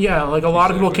anything. Yeah, like a lot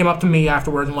of people came up to me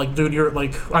afterwards and like, dude, you're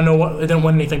like, I know what it didn't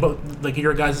win anything, but like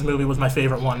your guys' movie was my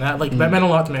favorite one. That meant a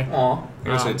lot to me. Aw. I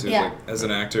would say too, Yeah. like as an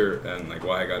actor, and like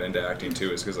why I got into acting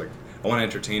too is because like I want to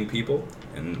entertain people.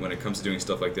 And when it comes to doing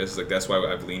stuff like this, like that's why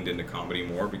I've leaned into comedy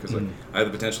more, because like I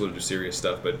have the potential to do serious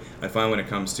stuff, but I find when it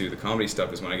comes to the comedy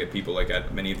stuff is when I get people like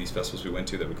at many of these festivals we went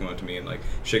to that would come up to me and like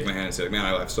shake my hand and say, like, man,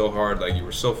 I laughed so hard, like you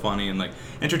were so funny, and like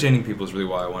entertaining people is really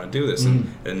why I want to do this.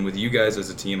 And with you guys as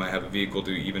a team, I have a vehicle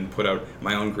to even put out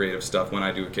my own creative stuff when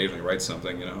I do occasionally write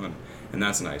something, you know, and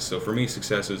that's nice. So for me,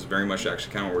 success is very much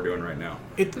actually kind of what we're doing right now.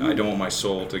 I don't want my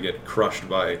soul to get crushed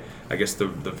by, I guess, the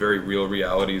very real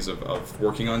realities of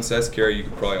working on sets. Carrie, you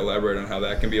could probably elaborate on how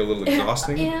that can be a little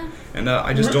exhausting. Yeah. And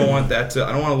I just don't want that to,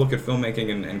 I don't want to look at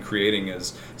filmmaking and creating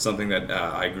as something that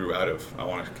I grew out of. I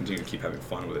want to continue to keep having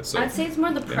fun with it. So I'd say it's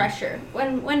more the pressure.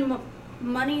 When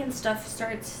money and stuff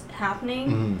starts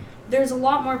happening, there's a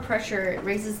lot more pressure. It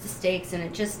raises the stakes, and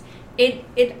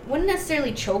it wouldn't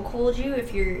necessarily chokehold you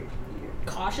if you're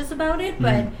cautious about it,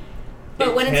 but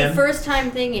when it's a first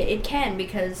time thing, it can,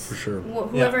 because For sure.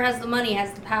 Whoever has the money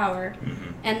has the power,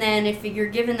 and then if you're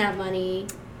given that money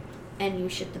and you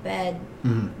shit the bed,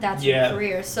 that's your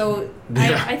career. So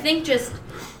I think just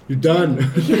You're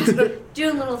done.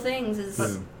 doing little things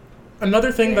is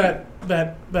Another thing that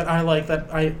I like,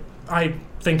 that I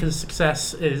think is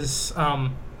success, is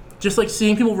just like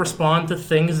seeing people respond to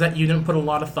things that you didn't put a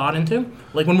lot of thought into.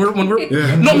 Like when we're no,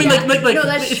 I mean like No,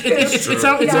 that's it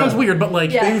sounds weird, but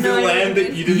like Things that land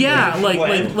that you didn't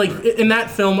like in that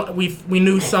film we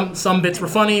knew some bits were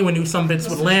funny, we knew some bits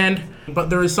would land, but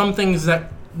there is some things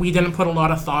that we didn't put a lot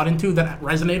of thought into that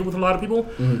resonated with a lot of people.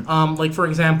 Like for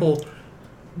example,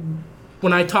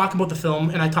 when I talk about the film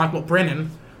and I talk about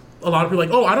Brennan, a lot of people are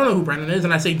like, oh, I don't know who Brennan is,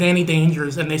 and I say Danny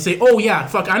Dangerous, and they say, oh yeah,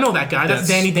 fuck, I know that guy. That's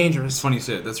Danny Dangerous. It's funny you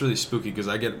say it. That's really spooky, because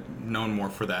I get known more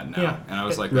for that now, Yeah. and I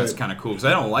was like, that's kind of cool, because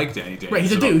I don't like Danny Dangerous. Right,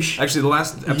 he's a at all. douche. Actually, the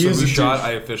last episode is we a shot, douche.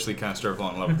 I officially kind of started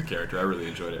falling in love with the character. I really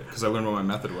enjoyed it, because I learned what my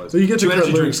method was. So you get to Two cut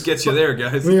energy loose. drinks gets you there,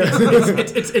 guys.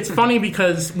 It's funny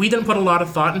because we didn't put a lot of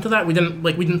thought into that. We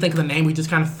didn't think of the name. We just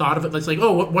kind of thought of it. It's like,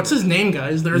 oh, what's his name,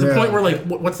 guys? There's a point where like,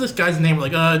 what's this guy's name? We're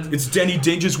like, It's Danny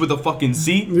Dangerous with a fucking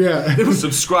Z. Yeah.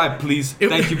 Subscribe, please.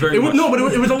 Thank you very much. No,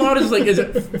 but it was a lot of like, is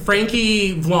it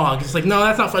Frankie Vlog? It's like, no,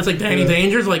 that's not. It's like Danny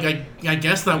Dangerous. Like I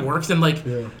guess that works. And like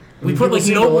we put like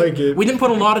we didn't put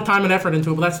a lot of time and effort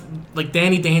into it. But that's like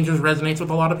Danny Dangerous resonates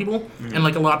with a lot of people, and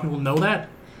like a lot of people know that.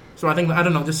 So I think, I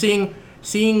don't know, just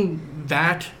seeing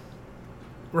that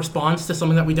response to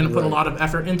something that we didn't put a lot of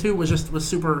effort into was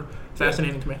super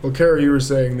fascinating to me. Well, Kara, you were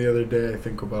saying the other day, I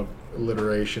think, about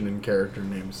alliteration and character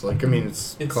names. Like, I mean,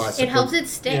 it's classic. It helps it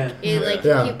stick.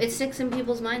 Yeah. It sticks in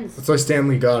people's minds. That's why Stan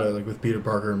Lee got it, like with Peter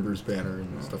Parker and Bruce Banner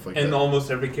and stuff like that. And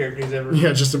almost every character he's ever.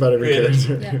 Yeah, just about every created.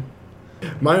 character.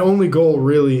 My only goal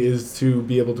really is to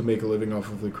be able to make a living off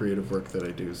of the creative work that I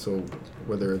do. So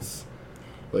whether it's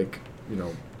like, you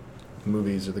know,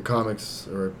 movies or the comics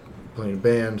or playing a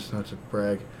band, not to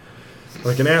brag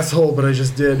like an asshole, but I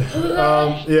just did.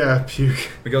 Yeah,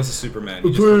 puke. Miguel's a Superman. He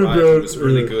just arrived and was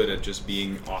really good at just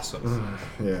being awesome.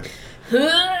 Yeah.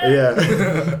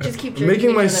 Yeah. Just keep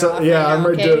making myself. Yeah, I'm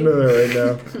right doing that right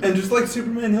now. And just like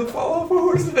Superman, he'll fall off a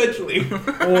horse eventually.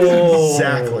 Oh,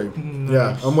 exactly.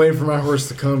 Yeah, I'm waiting for my horse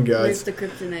to come, guys. Where's the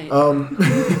kryptonite?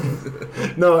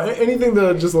 No, anything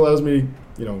that just allows me,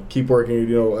 you know, keep working. You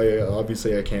know,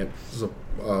 obviously I can't.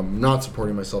 Not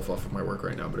supporting myself off of my work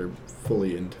right now, but I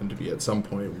fully intend to be at some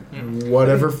point,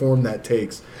 whatever form that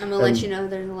takes. I'm gonna let you know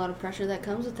there's a lot of pressure that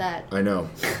comes with that. I know.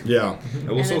 Yeah.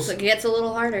 And it gets a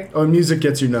little harder. Oh, music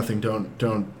gets you nothing. Don't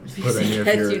put any of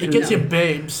your. It gets you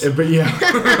babes. But yeah.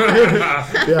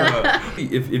 Yeah.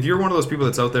 If you're one of those people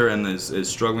that's out there and is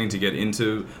struggling to get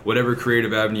into whatever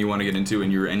creative avenue you want to get into,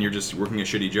 and you're just working a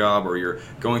shitty job, or you're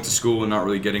going to school and not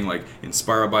really getting like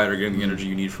inspired by it or getting the energy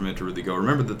you need from it to really go,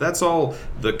 remember that's all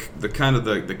the kind of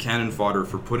the cannon fodder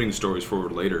for putting stories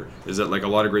forward later. Is that like a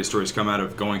lot of great stories come out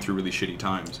of going through really shitty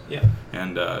times. Yeah.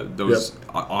 And those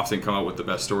often come out with the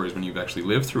best stories when you've actually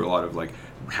lived through a lot of like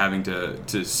having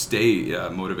to stay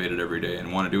motivated every day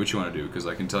and want to do what you want to do. Because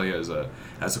I can tell you, as a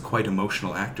quite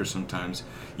emotional actor, sometimes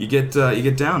you get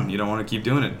down. You don't want to keep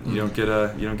doing it. You don't get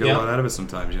a lot out of it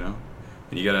sometimes, you know.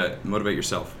 And you gotta motivate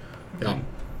yourself. Yeah.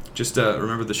 Just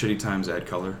remember the shitty times. Add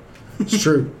color. It's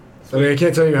true. I mean, I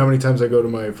can't tell you how many times I go to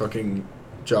my fucking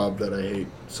job that I hate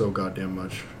so goddamn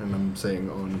much, and I'm saying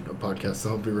on a podcast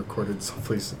that'll be recorded, so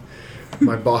please,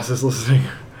 my boss is listening.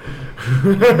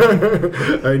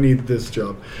 I need this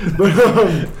job,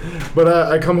 but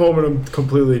I come home and I'm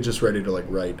completely just ready to like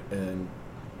write and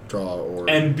draw or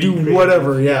and do creative.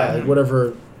 whatever,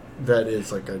 whatever that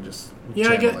is. Like I just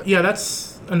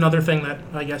that's another thing that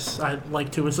I guess I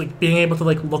like too, is like being able to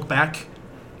like look back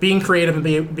being creative and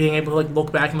being able to like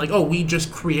look back and like, oh, we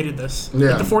just created this. Yeah.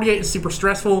 Like, the 48 is super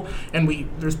stressful, and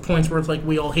there's points where it's like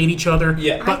we all hate each other.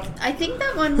 Yeah. But I think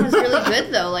that one was really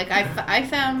good though. Like I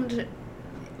found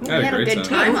we I had a had a great good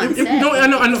time. time on set. No, I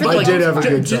know. For the I did most have a part.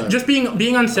 good time. Just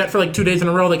being on set for like 2 days in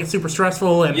a row, like it's super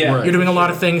stressful, and Yeah. you're doing a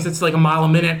lot of things. It's like a mile a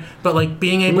minute, but like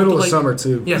being able Middle to of like summer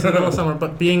too. yes, in the middle of summer,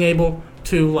 but being able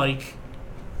to like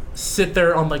sit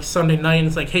there on like Sunday night and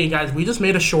it's like, hey guys, we just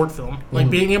made a short film. Like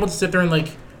being able to sit there and like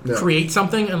Yeah. create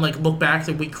something and like look back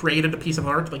and we created a piece of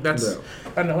art. Like that's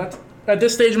Yeah. I don't know, that's at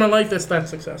this stage of my life, that's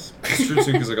success. It's true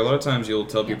too, because like a lot of times you'll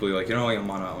tell people like, you know,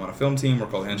 I'm on a film team. We're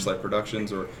called Hench Life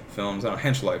Productions or Films. I don't know,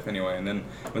 Hench Life anyway. And then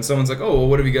when someone's like, oh, well,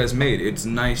 what have you guys made? It's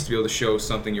nice to be able to show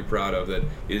something you're proud of that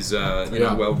is you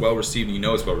know well received, and you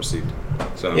know it's well received.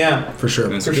 So Yeah. For sure.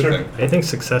 and it's For a good sure. thing. I think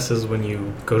success is when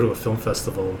you go to a film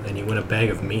festival and you win a bag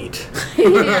of meat.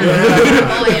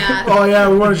 Oh yeah. Oh yeah,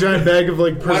 we want a giant bag of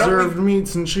like Why don't we preserved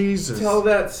meats and cheeses. Tell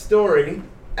that story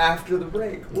after the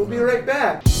break. We'll be right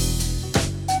back.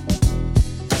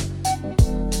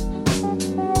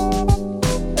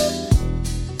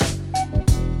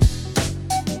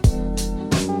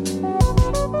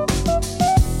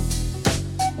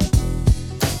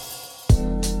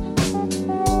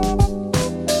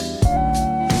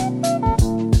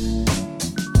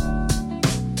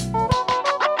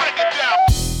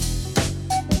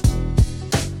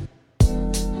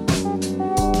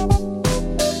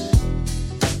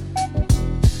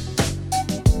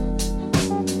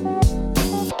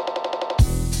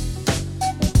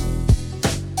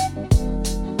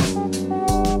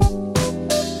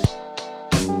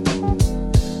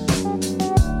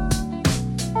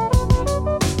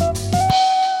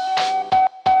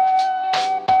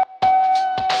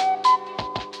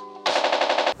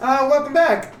 Welcome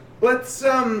back. Let's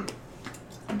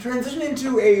transition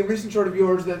into a recent short of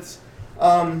yours that's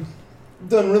done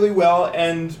really well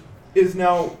and is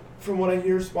now, from what I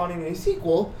hear, spawning a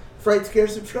sequel. Fright, Scare,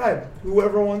 Subscribe.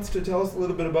 Whoever wants to tell us a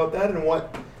little bit about that and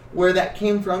where that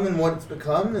came from and what it's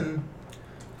become, and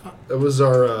That was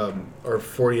our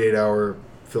 48-hour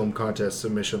film contest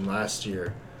submission last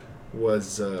year.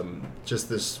 Was just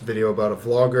this video about a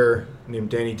vlogger named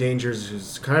Danny Dangers,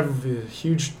 who's kind of a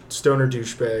huge stoner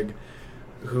douchebag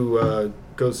who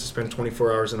goes to spend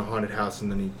 24 hours in a haunted house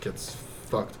and then he gets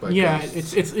fucked by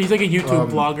ghosts. He's like a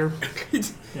YouTube vlogger. He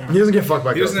doesn't get fucked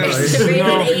by He ghosts. doesn't have It's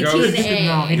rated No, 18A.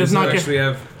 No, he does not get. actually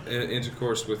have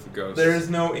intercourse with ghosts. there is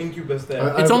no incubus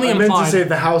there. It's only I meant to implied. say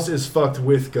the house is fucked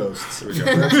with ghosts. There we go.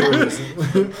 That's what it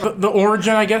is. The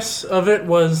origin, I guess, of it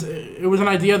was an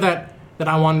idea that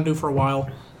I wanted to do for a while,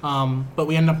 but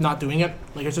we ended up not doing it.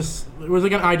 Like it was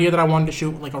like an idea that I wanted to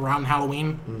shoot like around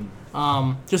Halloween,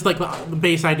 just like the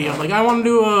base idea. Like I want to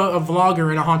do a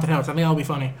vlogger in a haunted house. I think that'll be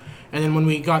funny. And then when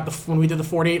we did the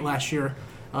 48 last year,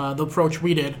 the approach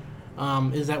we did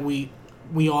is that we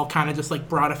all kind of just like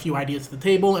brought a few ideas to the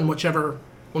table, and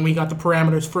when we got the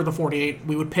parameters for the 48,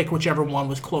 we would pick whichever one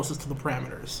was closest to the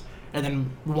parameters. And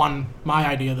then my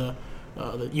idea, the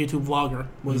YouTube vlogger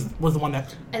was the one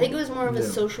that I think it was more of a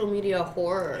social media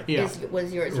horror. Yeah.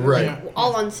 Was yours Right. like,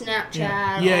 all on Snapchat?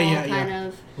 Yeah, Kind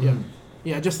of.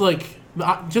 Yeah, just like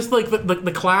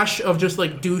the clash of just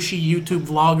like douchey YouTube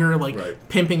vlogger, like Right.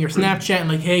 pimping your Snapchat and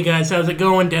like, hey guys, how's it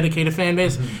going? Dedicated fan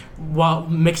base, while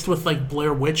mixed with like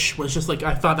Blair Witch was just like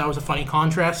I thought that was a funny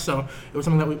contrast. So it was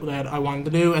something that I wanted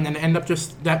to do, and then end up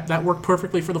just that worked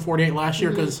perfectly for the 48 last year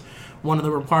because one of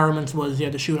the requirements was you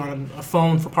had to shoot on a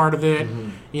phone for part of it.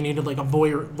 You needed like a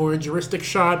voyeuristic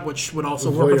shot, which would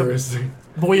also work with Voyeuristic.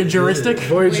 voyeuristic.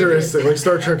 Voyageristic, like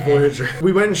Star Trek Voyager.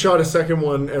 We went and shot a second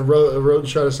one, and wrote and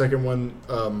shot a second one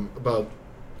about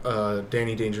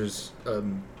Danny Dangers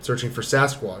searching for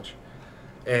Sasquatch.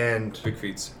 And Big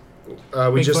feats.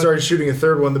 we just Bigfoot. started shooting a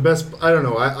third one. The best, I don't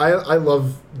know, I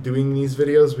love doing these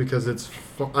videos because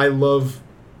I love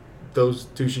those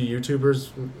douchey YouTubers.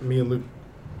 Me and Luke,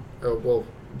 well,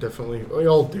 definitely, we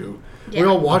all do. We Yeah.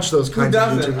 all watch those kinds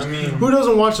of doesn't? YouTubers. I mean- Who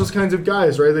doesn't watch those kinds of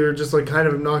guys, right? They're just like kind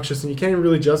of obnoxious, and you can't even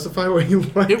really justify why you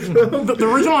like them. The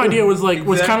original idea was kind of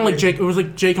Exactly. like Jake. It was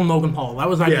like Jake and Logan Paul. That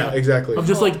was the idea. Yeah, exactly. Of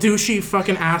just like douchey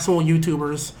fucking asshole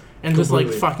YouTubers and just like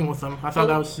Completely. fucking with them. I thought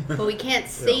that was But we can't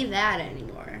say that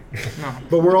anymore. no.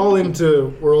 But we're all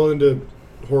into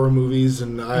horror movies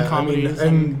and comedies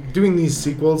and doing these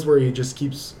sequels where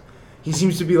he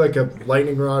seems to be like a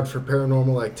lightning rod for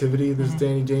Paranormal Activity. This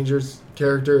Danny Dangers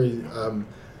character, it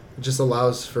just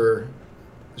allows for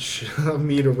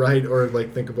me to write or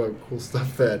like think about cool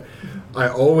stuff that I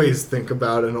always think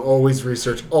about and always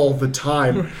research all the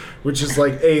time, which is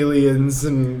like aliens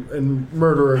and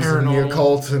murderers and the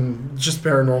occult and just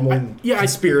paranormal and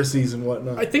conspiracies and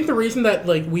whatnot. I think the reason that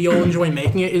like we all enjoy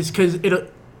making it is because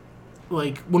it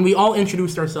like when we all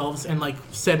introduced ourselves and like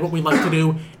said what we like to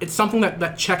do, it's something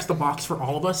that checks the box for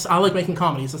all of us. I like making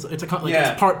comedies. It's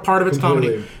part of it's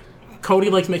comedy.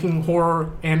 Cody likes making horror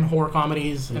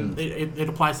comedies, and it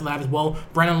applies to that as well.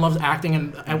 Brennan loves acting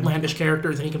and outlandish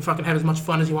characters, and he can fucking have as much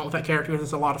fun as you want with that character.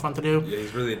 It's a lot of fun to do. Yeah,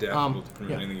 he's really adaptable to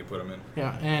pretty much anything you put him in.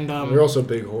 Yeah, and you're also a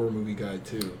big horror movie guy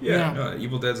too. Yeah. No,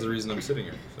 Evil Dead's the reason I'm sitting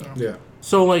here. So. Yeah.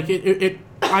 So like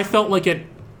I felt like it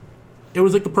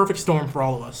was like the perfect storm for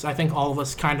all of us. I think all of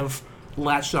us kind of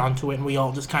latched onto it, and we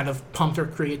all just kind of pumped our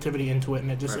creativity into it, and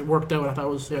it worked out. I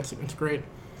thought it's great.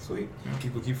 Sweet.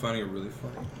 People keep finding it really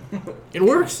funny. It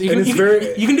works. You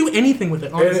can do anything with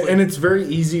it, honestly. And it's very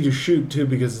easy to shoot, too,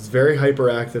 because it's very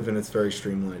hyperactive and it's very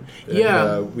streamlined.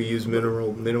 And, we use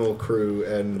minimal crew,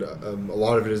 and a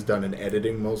lot of it is done in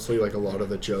editing, mostly, like a lot of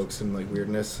the jokes and like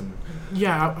weirdness. And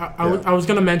I was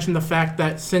going to mention the fact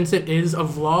that since it is a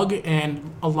vlog,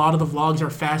 and a lot of the vlogs are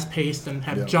fast-paced and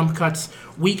have jump cuts,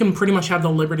 we can pretty much have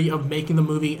the liberty of making the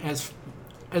movie as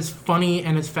funny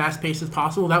and as fast-paced as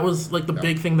possible. That was like the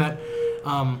big thing that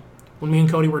when me and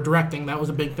Cody were directing, that was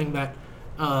a big thing that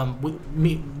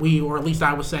we or at least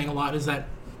I was saying a lot, is that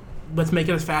let's make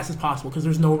it as fast as possible, because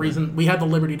there's no reason. We had the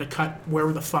liberty to cut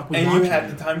wherever the fuck we want. And you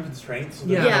had the time constraints. So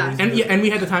and we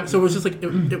had the time, so it was just like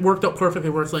it worked out perfectly,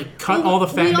 where it's like cut all the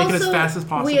fat and make it as fast as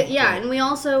possible. And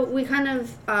we kind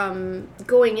of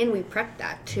going in, we prepped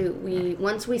that too.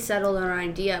 Once we settled on our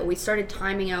idea, we started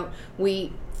timing out.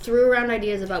 We threw around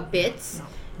ideas about bits,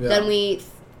 then we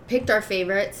picked our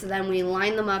favorites, then we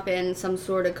lined them up in some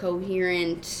sort of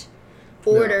coherent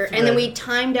order, and then we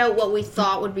timed out what we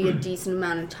thought would be a decent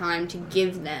amount of time to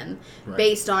give them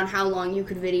based on how long you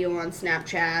could video on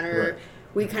Snapchat, or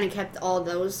we kind of kept all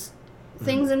those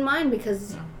things in mind,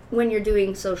 because when you're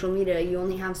doing social media, you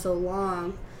only have so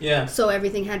long. So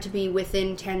everything had to be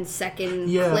within 10-second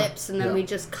clips, and then we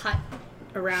just cut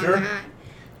around that.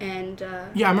 And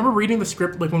I remember reading the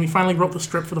script, like when we finally wrote the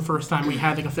script for the first time, we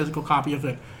had like a physical copy of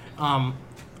it.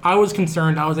 I was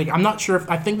concerned. I was like, I'm not sure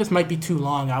I think this might be too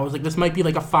long. I was like, this might be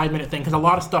like a 5-minute thing, because a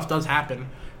lot of stuff does happen.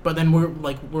 But then we're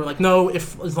like, no,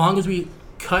 as long as we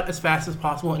cut as fast as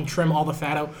possible and trim all the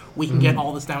fat out, we can get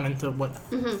all this down into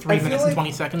 3 minutes and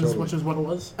 20 seconds, which is what it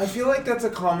was. I feel like that's a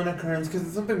common occurrence, because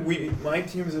it's something my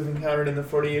teams have encountered in the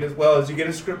 48 as well. Is you get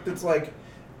a script that's like,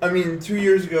 2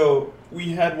 years ago,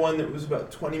 we had one that was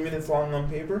about 20 minutes long on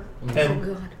paper,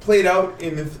 and played out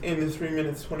in the 3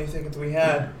 minutes 20 seconds we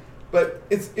had. But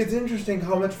it's interesting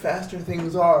how much faster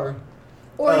things are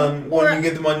when you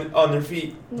get them on their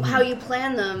feet. How you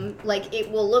plan them, like it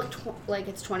will look like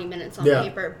it's 20 minutes on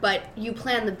paper, but you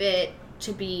plan the bit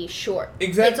to be short.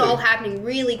 Exactly. It's all happening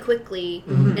really quickly,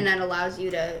 and that allows you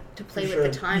to play with the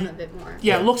time a bit more.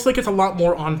 Yeah, it looks like it's a lot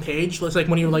more on page. It's like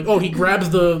when you're like, he grabs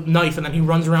the knife and then he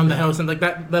runs around the house, and like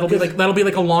that'll be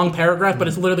like a long paragraph, but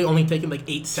it's literally only taking like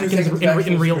 8 seconds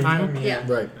in real time.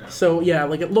 Right. So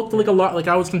like it looked like a lot. Like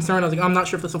I was concerned. I was like, I'm not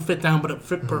sure if this will fit down, but it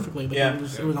fit perfectly. Like, it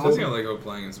was awesome. The thing I like about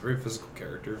playing is a very physical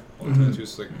character.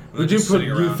 Just like we do put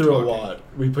you through a lot.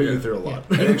 We put you through a lot.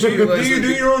 Do you do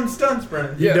your own stunts,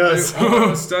 Brennan? He does.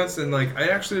 Stunts, and like I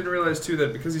actually didn't realize too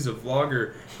that because he's a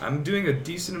vlogger, I'm doing a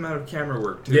decent amount of camera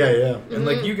work too. And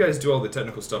like you guys do all the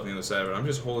technical stuff on the other side of it. I'm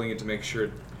just holding it to make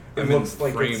sure I'm in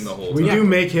frame the whole time. We do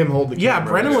make him hold the camera. Yeah,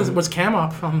 Brennan was cam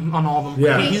up on all of them.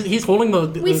 Yeah. He's holding the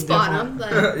we spot him,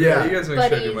 but you guys make sure I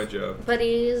do my job. But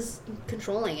he's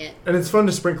controlling it. And it's fun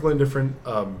to sprinkle in different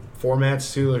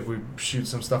formats too. Like we shoot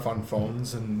some stuff on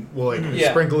phones, and we'll like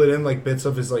sprinkle it in like bits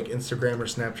of his like Instagram or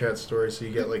Snapchat stories, so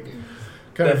you get like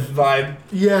kind that of vibe.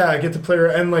 Yeah, I get to play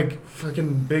around, and like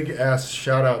fucking big ass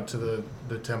shout out to the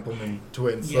Templeman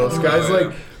twins. Those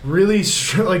guys really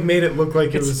like made it look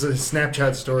like it was a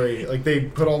Snapchat story. Like they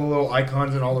put all the little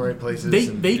icons in all the right places.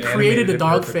 They created a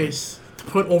dog face to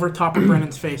put over top of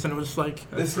Brennan's face, and it was like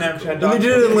the Snapchat dog. And they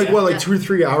did it in like 2 or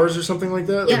 3 hours or something like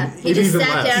that. Yeah, like, he just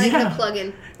sat down and could plug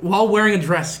in. While wearing a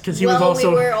dress, because he was also.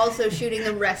 We were also shooting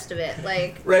the rest of it,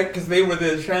 like. Right, because they were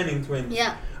the Shining twins.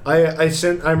 Yeah. I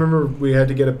remember we had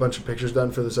to get a bunch of pictures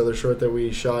done for this other short that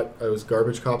we shot. It was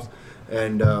Garbage Cops,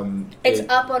 and it's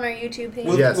up on our YouTube page.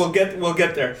 We'll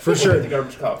get there for sure. The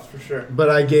Garbage Cops for sure. But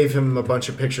I gave him a bunch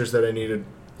of pictures that I needed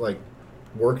like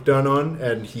work done on,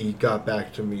 and he got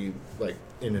back to me like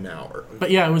in an hour. But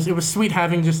yeah, it was sweet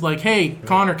having just like, hey,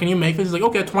 Connor, can you make this? He's like,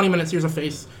 okay, 20 minutes. Here's a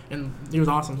face, and he was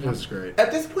awesome. It was great.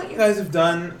 At this point, you guys have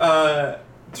done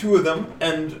 2 of them,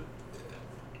 and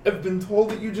I've been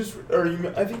told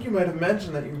that I think you might have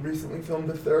mentioned that you recently filmed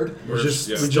a third. We just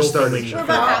Still started. filming. We're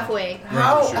about halfway.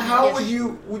 How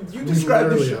Yes. would you describe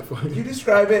literally this? halfway. Would you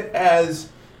describe it as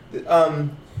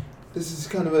this is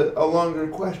kind of a longer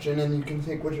question, and you can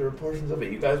take whichever portions of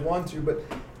it you guys want to, but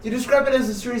do you describe it as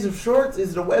a series of shorts?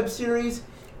 Is it a web series?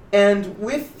 And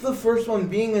with the first one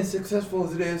being as successful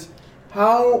as it is,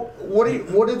 what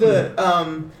are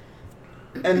the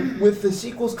and with the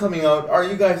sequels coming out, are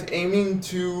you guys aiming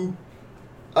to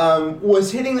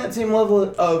was hitting that same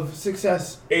level of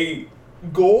success a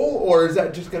goal, or is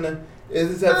that just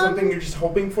is that something you're just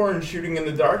hoping for and shooting in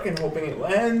the dark and hoping it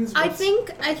lands? I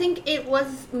think it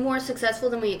was more successful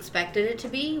than we expected it to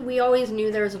be. We always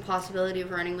knew there was a possibility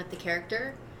of running with the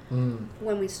character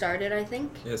when we started, I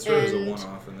think. Yeah, it started as a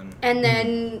one-off, and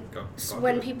then got popular.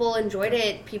 when people enjoyed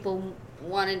it, people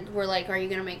were like, "Are you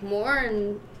gonna make more?"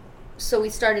 And so we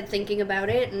started thinking about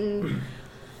it, and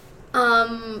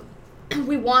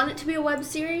we want it to be a web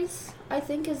series, I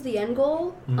think, is the end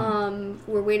goal.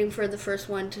 We're waiting for the first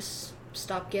one to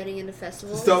stop getting into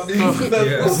festivals. Stop doing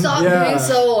festivals. Stop doing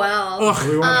so well.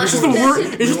 It's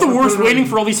just the worst waiting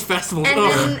for all these festivals.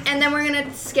 And then we're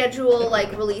gonna schedule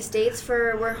like release dates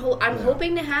for. I'm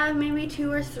hoping to have maybe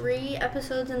 2 or 3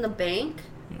 episodes in the bank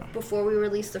before we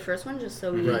release the first one, just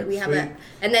so we have that,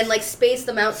 and then like space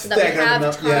them out so that we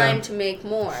have time to make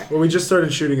more. Well, we just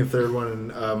started shooting a third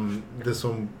one, and this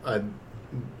one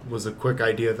was a quick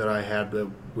idea that I had that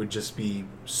would just be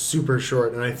super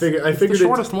short, and I figured the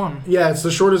shortest one. Yeah, it's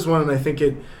the shortest one, and I think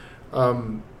it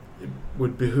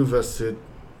would behoove us to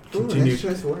continue. Nice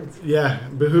choice of words. Yeah,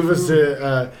 behoove us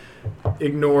to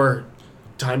ignore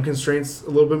time constraints a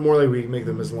little bit more. Like we can make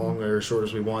them as long or short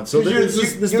as we want. So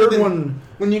this third one.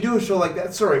 When you do a show like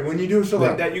that,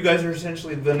 like that, you guys are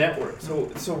essentially the network.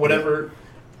 So whatever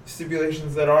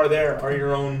stipulations that are there are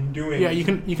your own doing. Yeah, you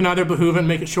can either behoove it and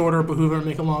make it shorter, or behoove it and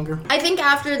make it longer. I think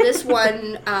after this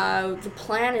one, the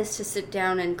plan is to sit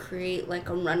down and create like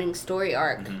a running story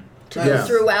arc to go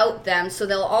throughout them, so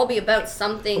they'll all be about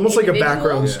something almost like a individual,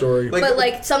 background story, but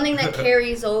like something that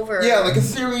carries over. Yeah, like a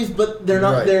series, but they're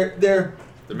not. They're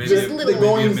There may just be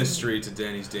a mystery to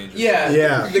Danny's Dangerous.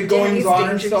 Yeah. The goings on are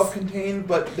Dangerous. self-contained,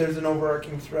 but there's an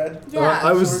overarching thread.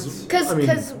 Yeah,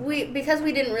 because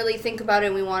we didn't really think about it,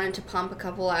 and we wanted to pump a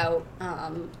couple out.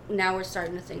 Now we're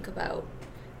starting to think about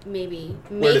maybe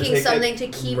making something to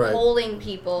keep holding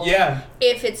people. Yeah.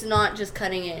 If it's not just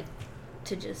cutting it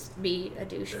to just be a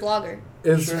douche vlogger.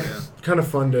 It's kind of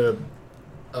fun to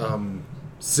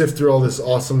sift through all this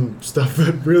awesome stuff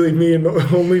that really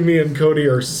only me and Cody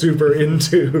are super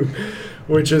into,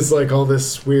 which is like all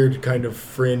this weird kind of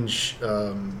fringe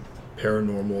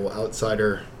paranormal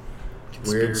outsider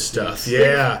weird stuff.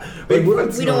 Yeah. We don't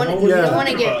want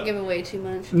to give away too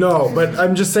much. No, but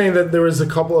I'm just saying that there was a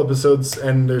couple episodes,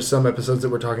 and there's some episodes that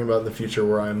we're talking about in the future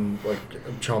where I'm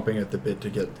chomping at the bit to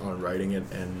get on writing it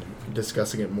and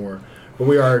discussing it more. But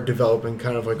we are developing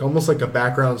kind of like almost like a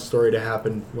background story to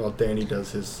happen while Danny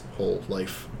does his whole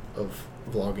life of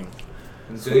vlogging.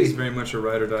 And Danny's very much a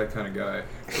ride or die kind of guy.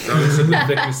 Regardless of the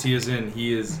thickness he is in,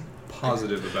 he is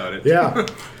positive about it. Yeah,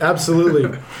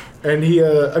 absolutely. And he,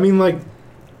 no, I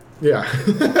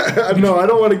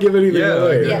don't want to give anything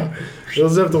away. Yeah. You'll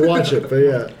just have to watch it, but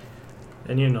yeah.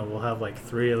 And we'll have like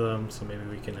 3 of them, so maybe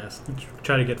we can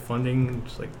try to get funding,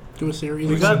 just like do a series.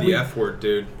 We got the F word,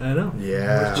 dude. I know.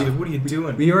 Yeah. What are you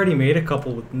doing? We already made a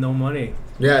couple with no money.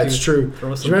 Yeah, it's true. Do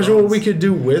you imagine what we could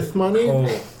do with money? Oh.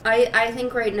 I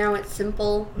think right now it's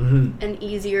simple and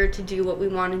easier to do what we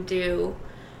want to do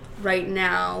right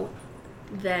now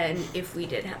than if we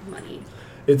did have money.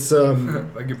 It's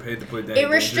I get paid to play Danny. It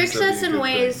restricts us in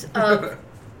ways of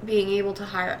being able to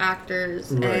hire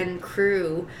actors and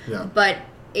crew, but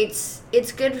it's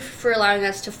good for allowing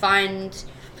us to find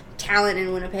talent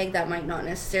in Winnipeg that might not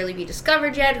necessarily be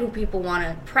discovered yet, who people want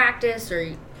to practice or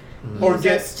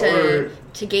use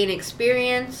to gain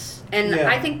experience. And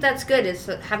I think that's good, is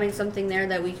having something there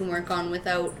that we can work on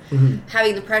without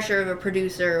having the pressure of a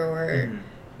producer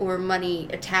or money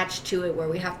attached to it, where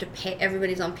we have to pay,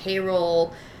 everybody's on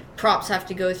payroll, props have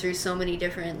to go through so many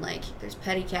different, like, there's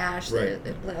petty cash,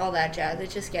 all that jazz.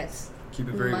 It just gets keep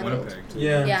it very muddled. Winnipeg too.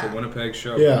 Yeah. It's a Winnipeg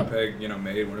show. Yeah. Winnipeg,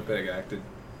 made, Winnipeg acted.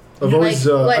 I've always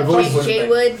Jay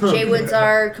Wood's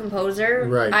our composer.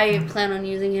 Right. I plan on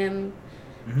using him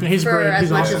He's for great. as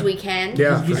He's much awesome. as we can.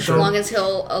 Yeah, as sure. long as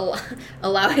he'll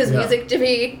allow his music to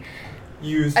be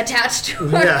used attached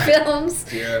to our films.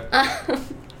 Yeah.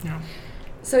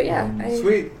 So yeah.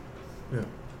 Sweet. Yeah.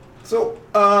 So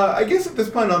I guess at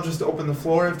this point I'll just open the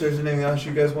floor if there's anything else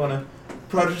you guys want to,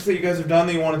 projects that you guys have done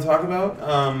that you want to talk about.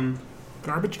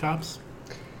 Garbage Cops.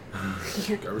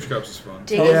 Garbage Cops is fun.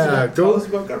 Dig Yeah, Tell us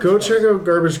about Garbage go Cops. check out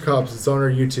Garbage Cops. It's on our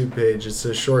YouTube page. It's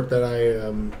a short that I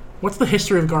What's the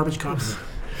history of garbage cops?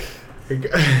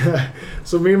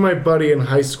 So me and my buddy in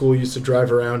high school used to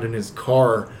drive around in his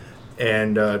car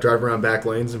and drive around back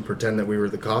lanes and pretend that we were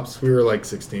the cops. We were like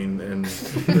 16, and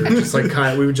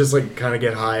we would just like kind of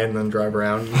get high and then drive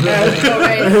around.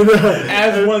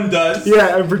 As one does.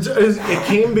 Yeah, and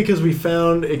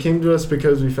it came to us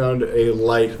because we found a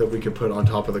light that we could put on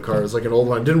top of the car. It was like an old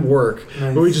one. It didn't work,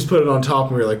 Nice. but we just put it on top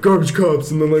and we were like, garbage cops.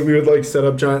 And then like we would like set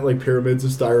up giant like pyramids of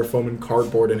styrofoam and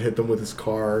cardboard and hit them with his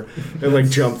car and like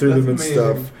jump through them and That's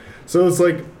stuff. amazing. So it's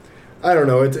like, I don't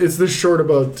know. It's this short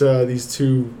about these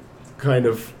two kind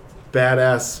of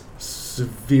badass,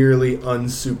 severely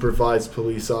unsupervised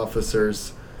police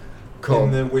officers In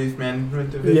called the waste management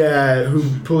division. yeah,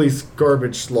 who police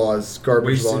garbage laws,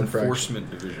 garbage Waste law infractions. Enforcement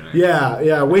Division.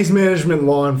 Yeah, waste management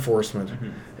law enforcement,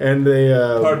 and they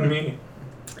Pardon me.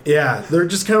 yeah, they're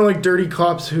just kind of like dirty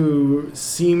cops who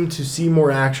seem to see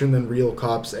more action than real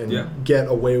cops and Yeah. get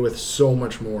away with so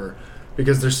much more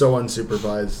because they're so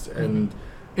unsupervised and.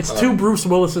 It's two Bruce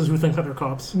Willises who think that they're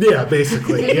cops. Yeah,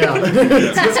 basically, yeah.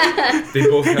 They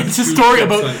both have It's a two story chips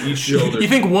about. on each shoulder. You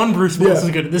think one Bruce Willis Yeah.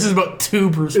 is good. This is about two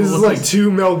Bruce This Willises. is like two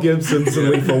Mel Gibsons in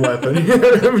Lethal Weapon.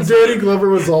 Danny Glover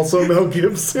was also Mel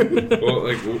Gibson. Well,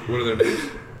 like, what are their names?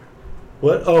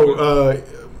 What? Oh,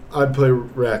 I play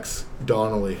Rex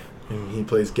Donnelly, and he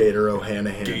plays Gator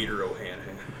O'Hanahan. Gator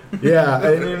O'Hanahan. Yeah,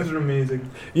 The names are amazing.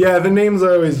 yeah. The names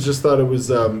I always just thought it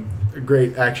was a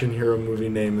great action hero movie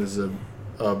name is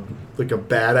like a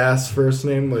badass first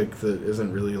name, like that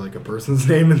isn't really like a person's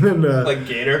name, and then Like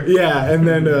Gator. yeah, and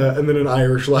then an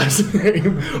Irish last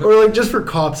name, or like just for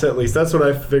cops at least. That's what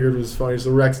I figured was funny.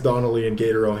 So Rex Donnelly and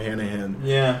Gator O'Hanahan.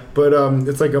 Yeah. But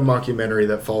it's like a mockumentary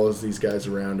that follows these guys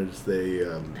around as they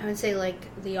I would say like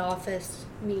The Office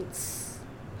meets.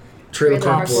 Trailer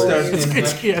Trailer Park Park Boys. Boys.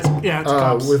 It's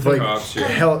cops. With like Cops,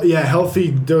 yeah.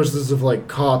 healthy doses of like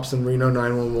Cops and Reno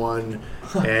 911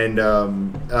 and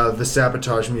the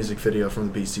Sabotage music video from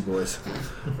the Beastie Boys.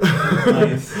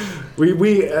 Nice.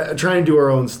 We try and do our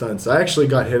own stunts. I actually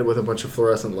got hit with a bunch of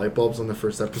fluorescent light bulbs on the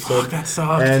first episode. That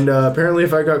sucked. And apparently,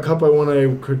 if I got caught by one,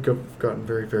 I could have gotten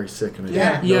very, very sick. And I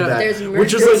Yeah. didn't know Yeah. that. There's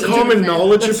Which is mercury like common in that.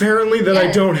 knowledge, apparently, that I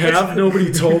Yeah. don't have.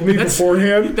 Nobody told me That's-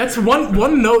 beforehand. That's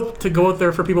one note to go out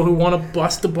there for people who want to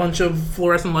bust a bunch of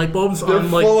fluorescent light bulbs They're on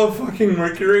like. full of fucking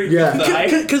mercury. Yeah.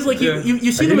 Because like Yeah.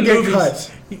 you see I them in didn't get movies.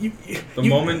 cut. The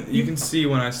moment you can see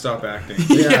when I stop acting.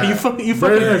 Yeah, you fucking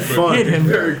Brendan had fun. hit him.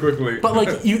 Very quickly. But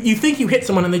like you think you hit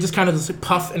someone and they just kind of just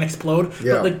puff and explode.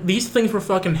 Yeah. But like these things were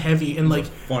fucking heavy and like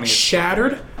funniest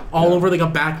shattered all over like a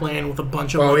back lane with a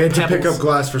bunch of. Oh, we had to pebbles. pick up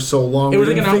glass for so long. It We was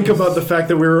like didn't an think hour- about the fact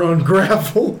that we were on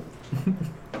gravel.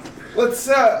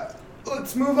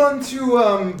 Let's move on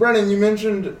to Brennan. You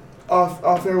mentioned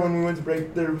off air when we went to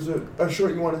break. There was a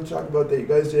short you wanted to talk about that you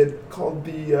guys did called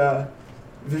the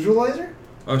Visualizer.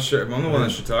 Oh, sure. I'm the one that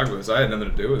should talk about this. I had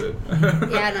nothing to do with it.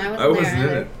 Yeah, and I I wasn't wasn't there in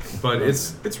either. it. But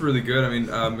it's really good. I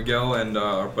mean, Miguel and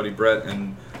our buddy Brett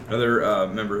and another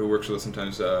member who works with us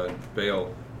sometimes,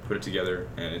 Bale, put it together.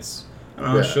 And it's, I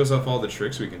don't know, it Yeah. shows off all the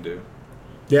tricks we can do.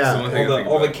 It's the only Yeah. thing I think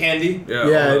All the about. candy. Yeah,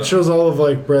 Yeah, all it shows all of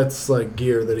like Brett's like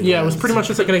gear that he Yeah, it was has. pretty much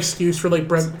just like an excuse for like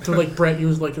Brett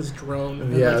used like his drone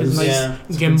and Yeah, like his it was- nice yeah.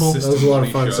 gimbal. That was a lot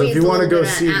of fun. So We if used you a want to little go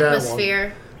bit of see that one,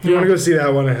 atmosphere. if you want to go see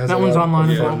that one, it has That a one's lot online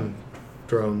of as well. fun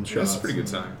drone shots. It's a pretty good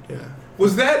time. Yeah.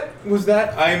 Was that?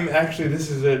 I'm actually.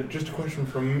 This is just a question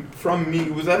from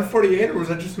me. Was that a 48 or was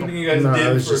that just something you guys No, did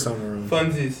it was for just on our own.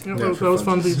 funsies? Yeah, Yeah, that for was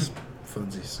funsies. fun.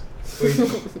 Funsies. Wait,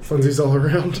 Funsies all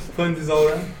around. funsies all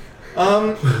around.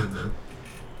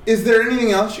 Is there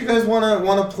anything else you guys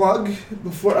wanna plug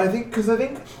before? I think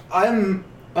I'm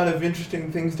out of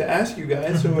interesting things to ask you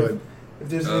guys. So Good. if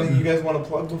there's anything you guys want to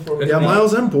plug before we Yeah,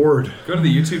 Miles, I'm bored. Go to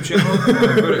the YouTube channel.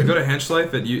 go to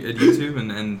Henchlife at YouTube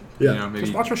and Yeah. you know, maybe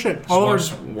Just watch our shit. just All our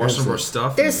watch some more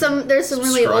stuff. There's some really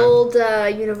Subscribe. old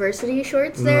university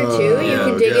shorts there too. You yeah,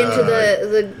 can dig into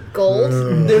the gold.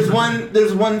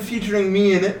 There's one featuring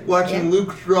me in it, watching Yeah.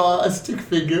 Luke draw a stick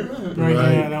figure. right, Right.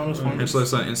 yeah, that one was fun.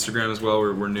 Henchlive's on Instagram as well.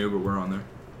 We're new, but we're on there.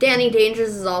 Danny Dangers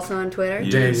is also on Twitter. Yeah.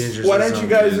 Danny Yes. Dangerous Why is don't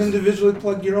you on. guys Yes. individually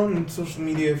plug your own social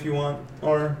media if you want?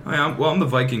 Or I'm the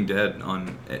Viking Dead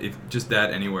on if just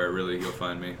that anywhere really you'll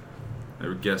find me.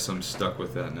 I guess I'm stuck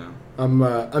with that now. I'm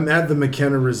at the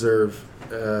McKenna Reserve,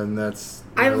 and that's.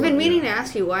 I've been meaning to yeah.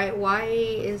 ask you what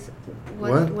is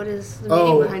What? what is the meaning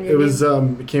Oh, behind your it was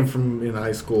name? it came from in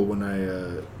high school when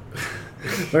I.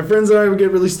 My friends and I would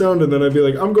get really stoned, and then I'd be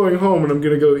like, "I'm going home, and I'm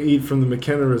gonna go eat from the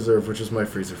McKenna Reserve, which is my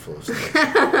freezer full of stuff." So,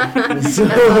 That's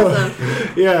awesome.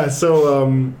 yeah.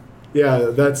 So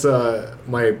Yeah, that's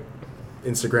my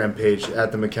Instagram page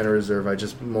at the McKenna Reserve. I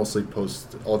just mostly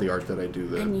post all the art that I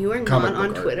do. And you are not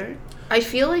on Twitter? I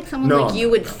feel like someone like you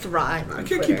would thrive on I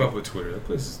can't keep up with Twitter. That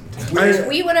place is intense.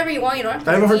 Tweet whatever you want. You don't have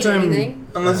to I have a hard retweet time anything.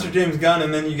 Unless you're James Gunn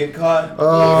and then you get caught.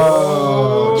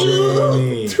 Oh,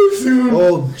 Jamie. Too soon.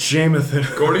 Old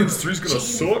Jamathan. Guardians 3's gonna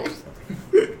suck.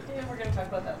 Yeah, we're gonna talk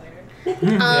about that later.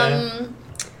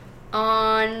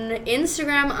 On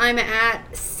Instagram, I'm at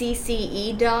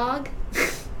CCEDog.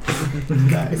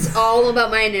 It's all about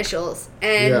my initials.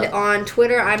 And on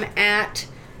Twitter, I'm at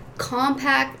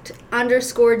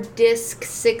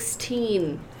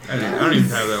compact_disc16. I don't even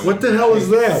have that. What the hell is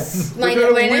that? My What kind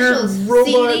of initials, weird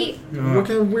robot? CD. What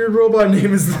kind of weird robot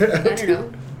name is that? I don't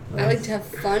know. I like to have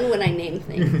fun when I name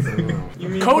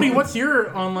things. Cody, what's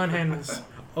your online handles?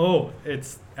 Oh,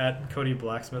 it's at Cody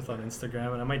Blacksmith on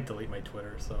Instagram, and I might delete my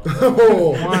Twitter. So.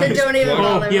 Oh. Don't even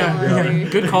bother. Yeah,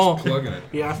 good call. Plugging it.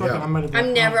 Yeah,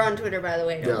 I'm never on Twitter, by the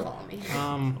way. Don't follow me.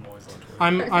 I'm always on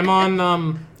Twitter. I'm on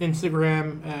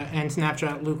Instagram and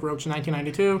Snapchat, Luke Roach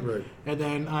 1992, Right. and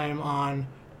then I'm on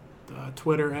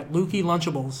Twitter at Lukey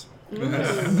Lunchables.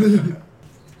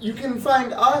 You can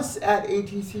find us at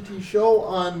ATCT Show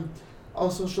on all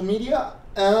social media.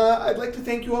 I'd like to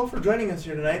thank you all for joining us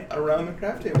here tonight around the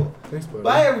craft table. Thanks, buddy.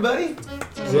 Bye, everybody.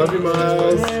 Love you,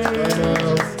 Miles. Bye,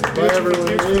 Miles. Bye,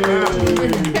 everyone.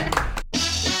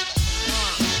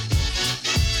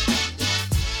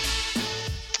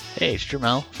 Hey, it's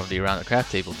Jermel from the Around the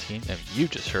Craft Table team, and you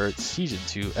just heard Season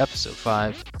 2, Episode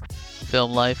 5,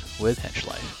 Film Life with Hench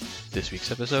Life. This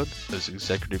week's episode was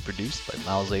executive produced by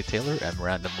Miles A. Taylor and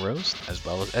Miranda Moroz, as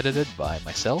well as edited by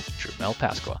myself, Jermel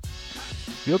Pasqua.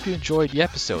 We hope you enjoyed the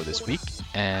episode this week,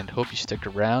 and hope you stick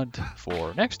around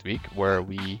for next week, where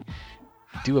we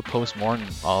do a post-mortem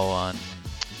all on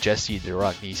Jesse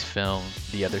DeRockney's film,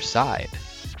 The Other Side,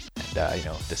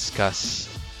 and, discuss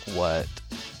what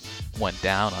went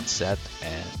down on set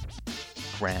and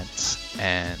grants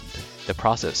and the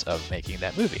process of making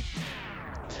that movie.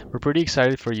 We're pretty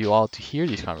excited for you all to hear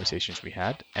these conversations we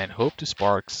had, and hope to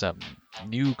spark some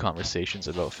new conversations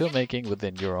about filmmaking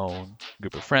within your own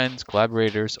group of friends,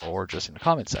 collaborators, or just in the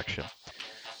comment section.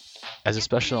 As a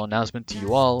special announcement to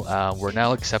you all, we're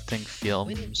now accepting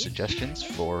film suggestions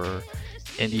for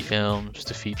indie films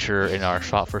to feature in our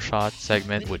Shot for Shot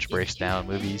segment, which breaks down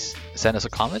movies. Send us a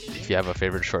comment if you have a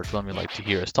favorite short film you'd like to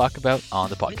hear us talk about on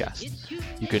the podcast.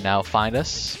 You can now find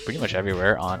us pretty much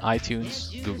everywhere on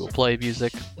iTunes, Google Play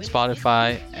Music,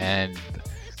 Spotify, and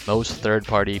most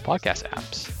third-party podcast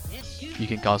apps. You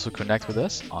can also connect with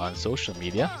us on social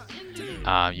media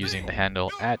using the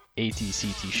handle at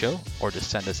ATCT Show, or just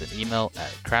send us an email at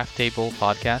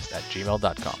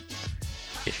crafttablepodcast@gmail.com.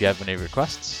 If you have any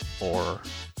requests or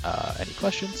any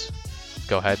questions,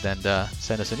 go ahead and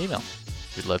send us an email.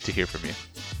 We'd love to hear from you.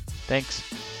 Thanks.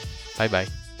 Bye-bye.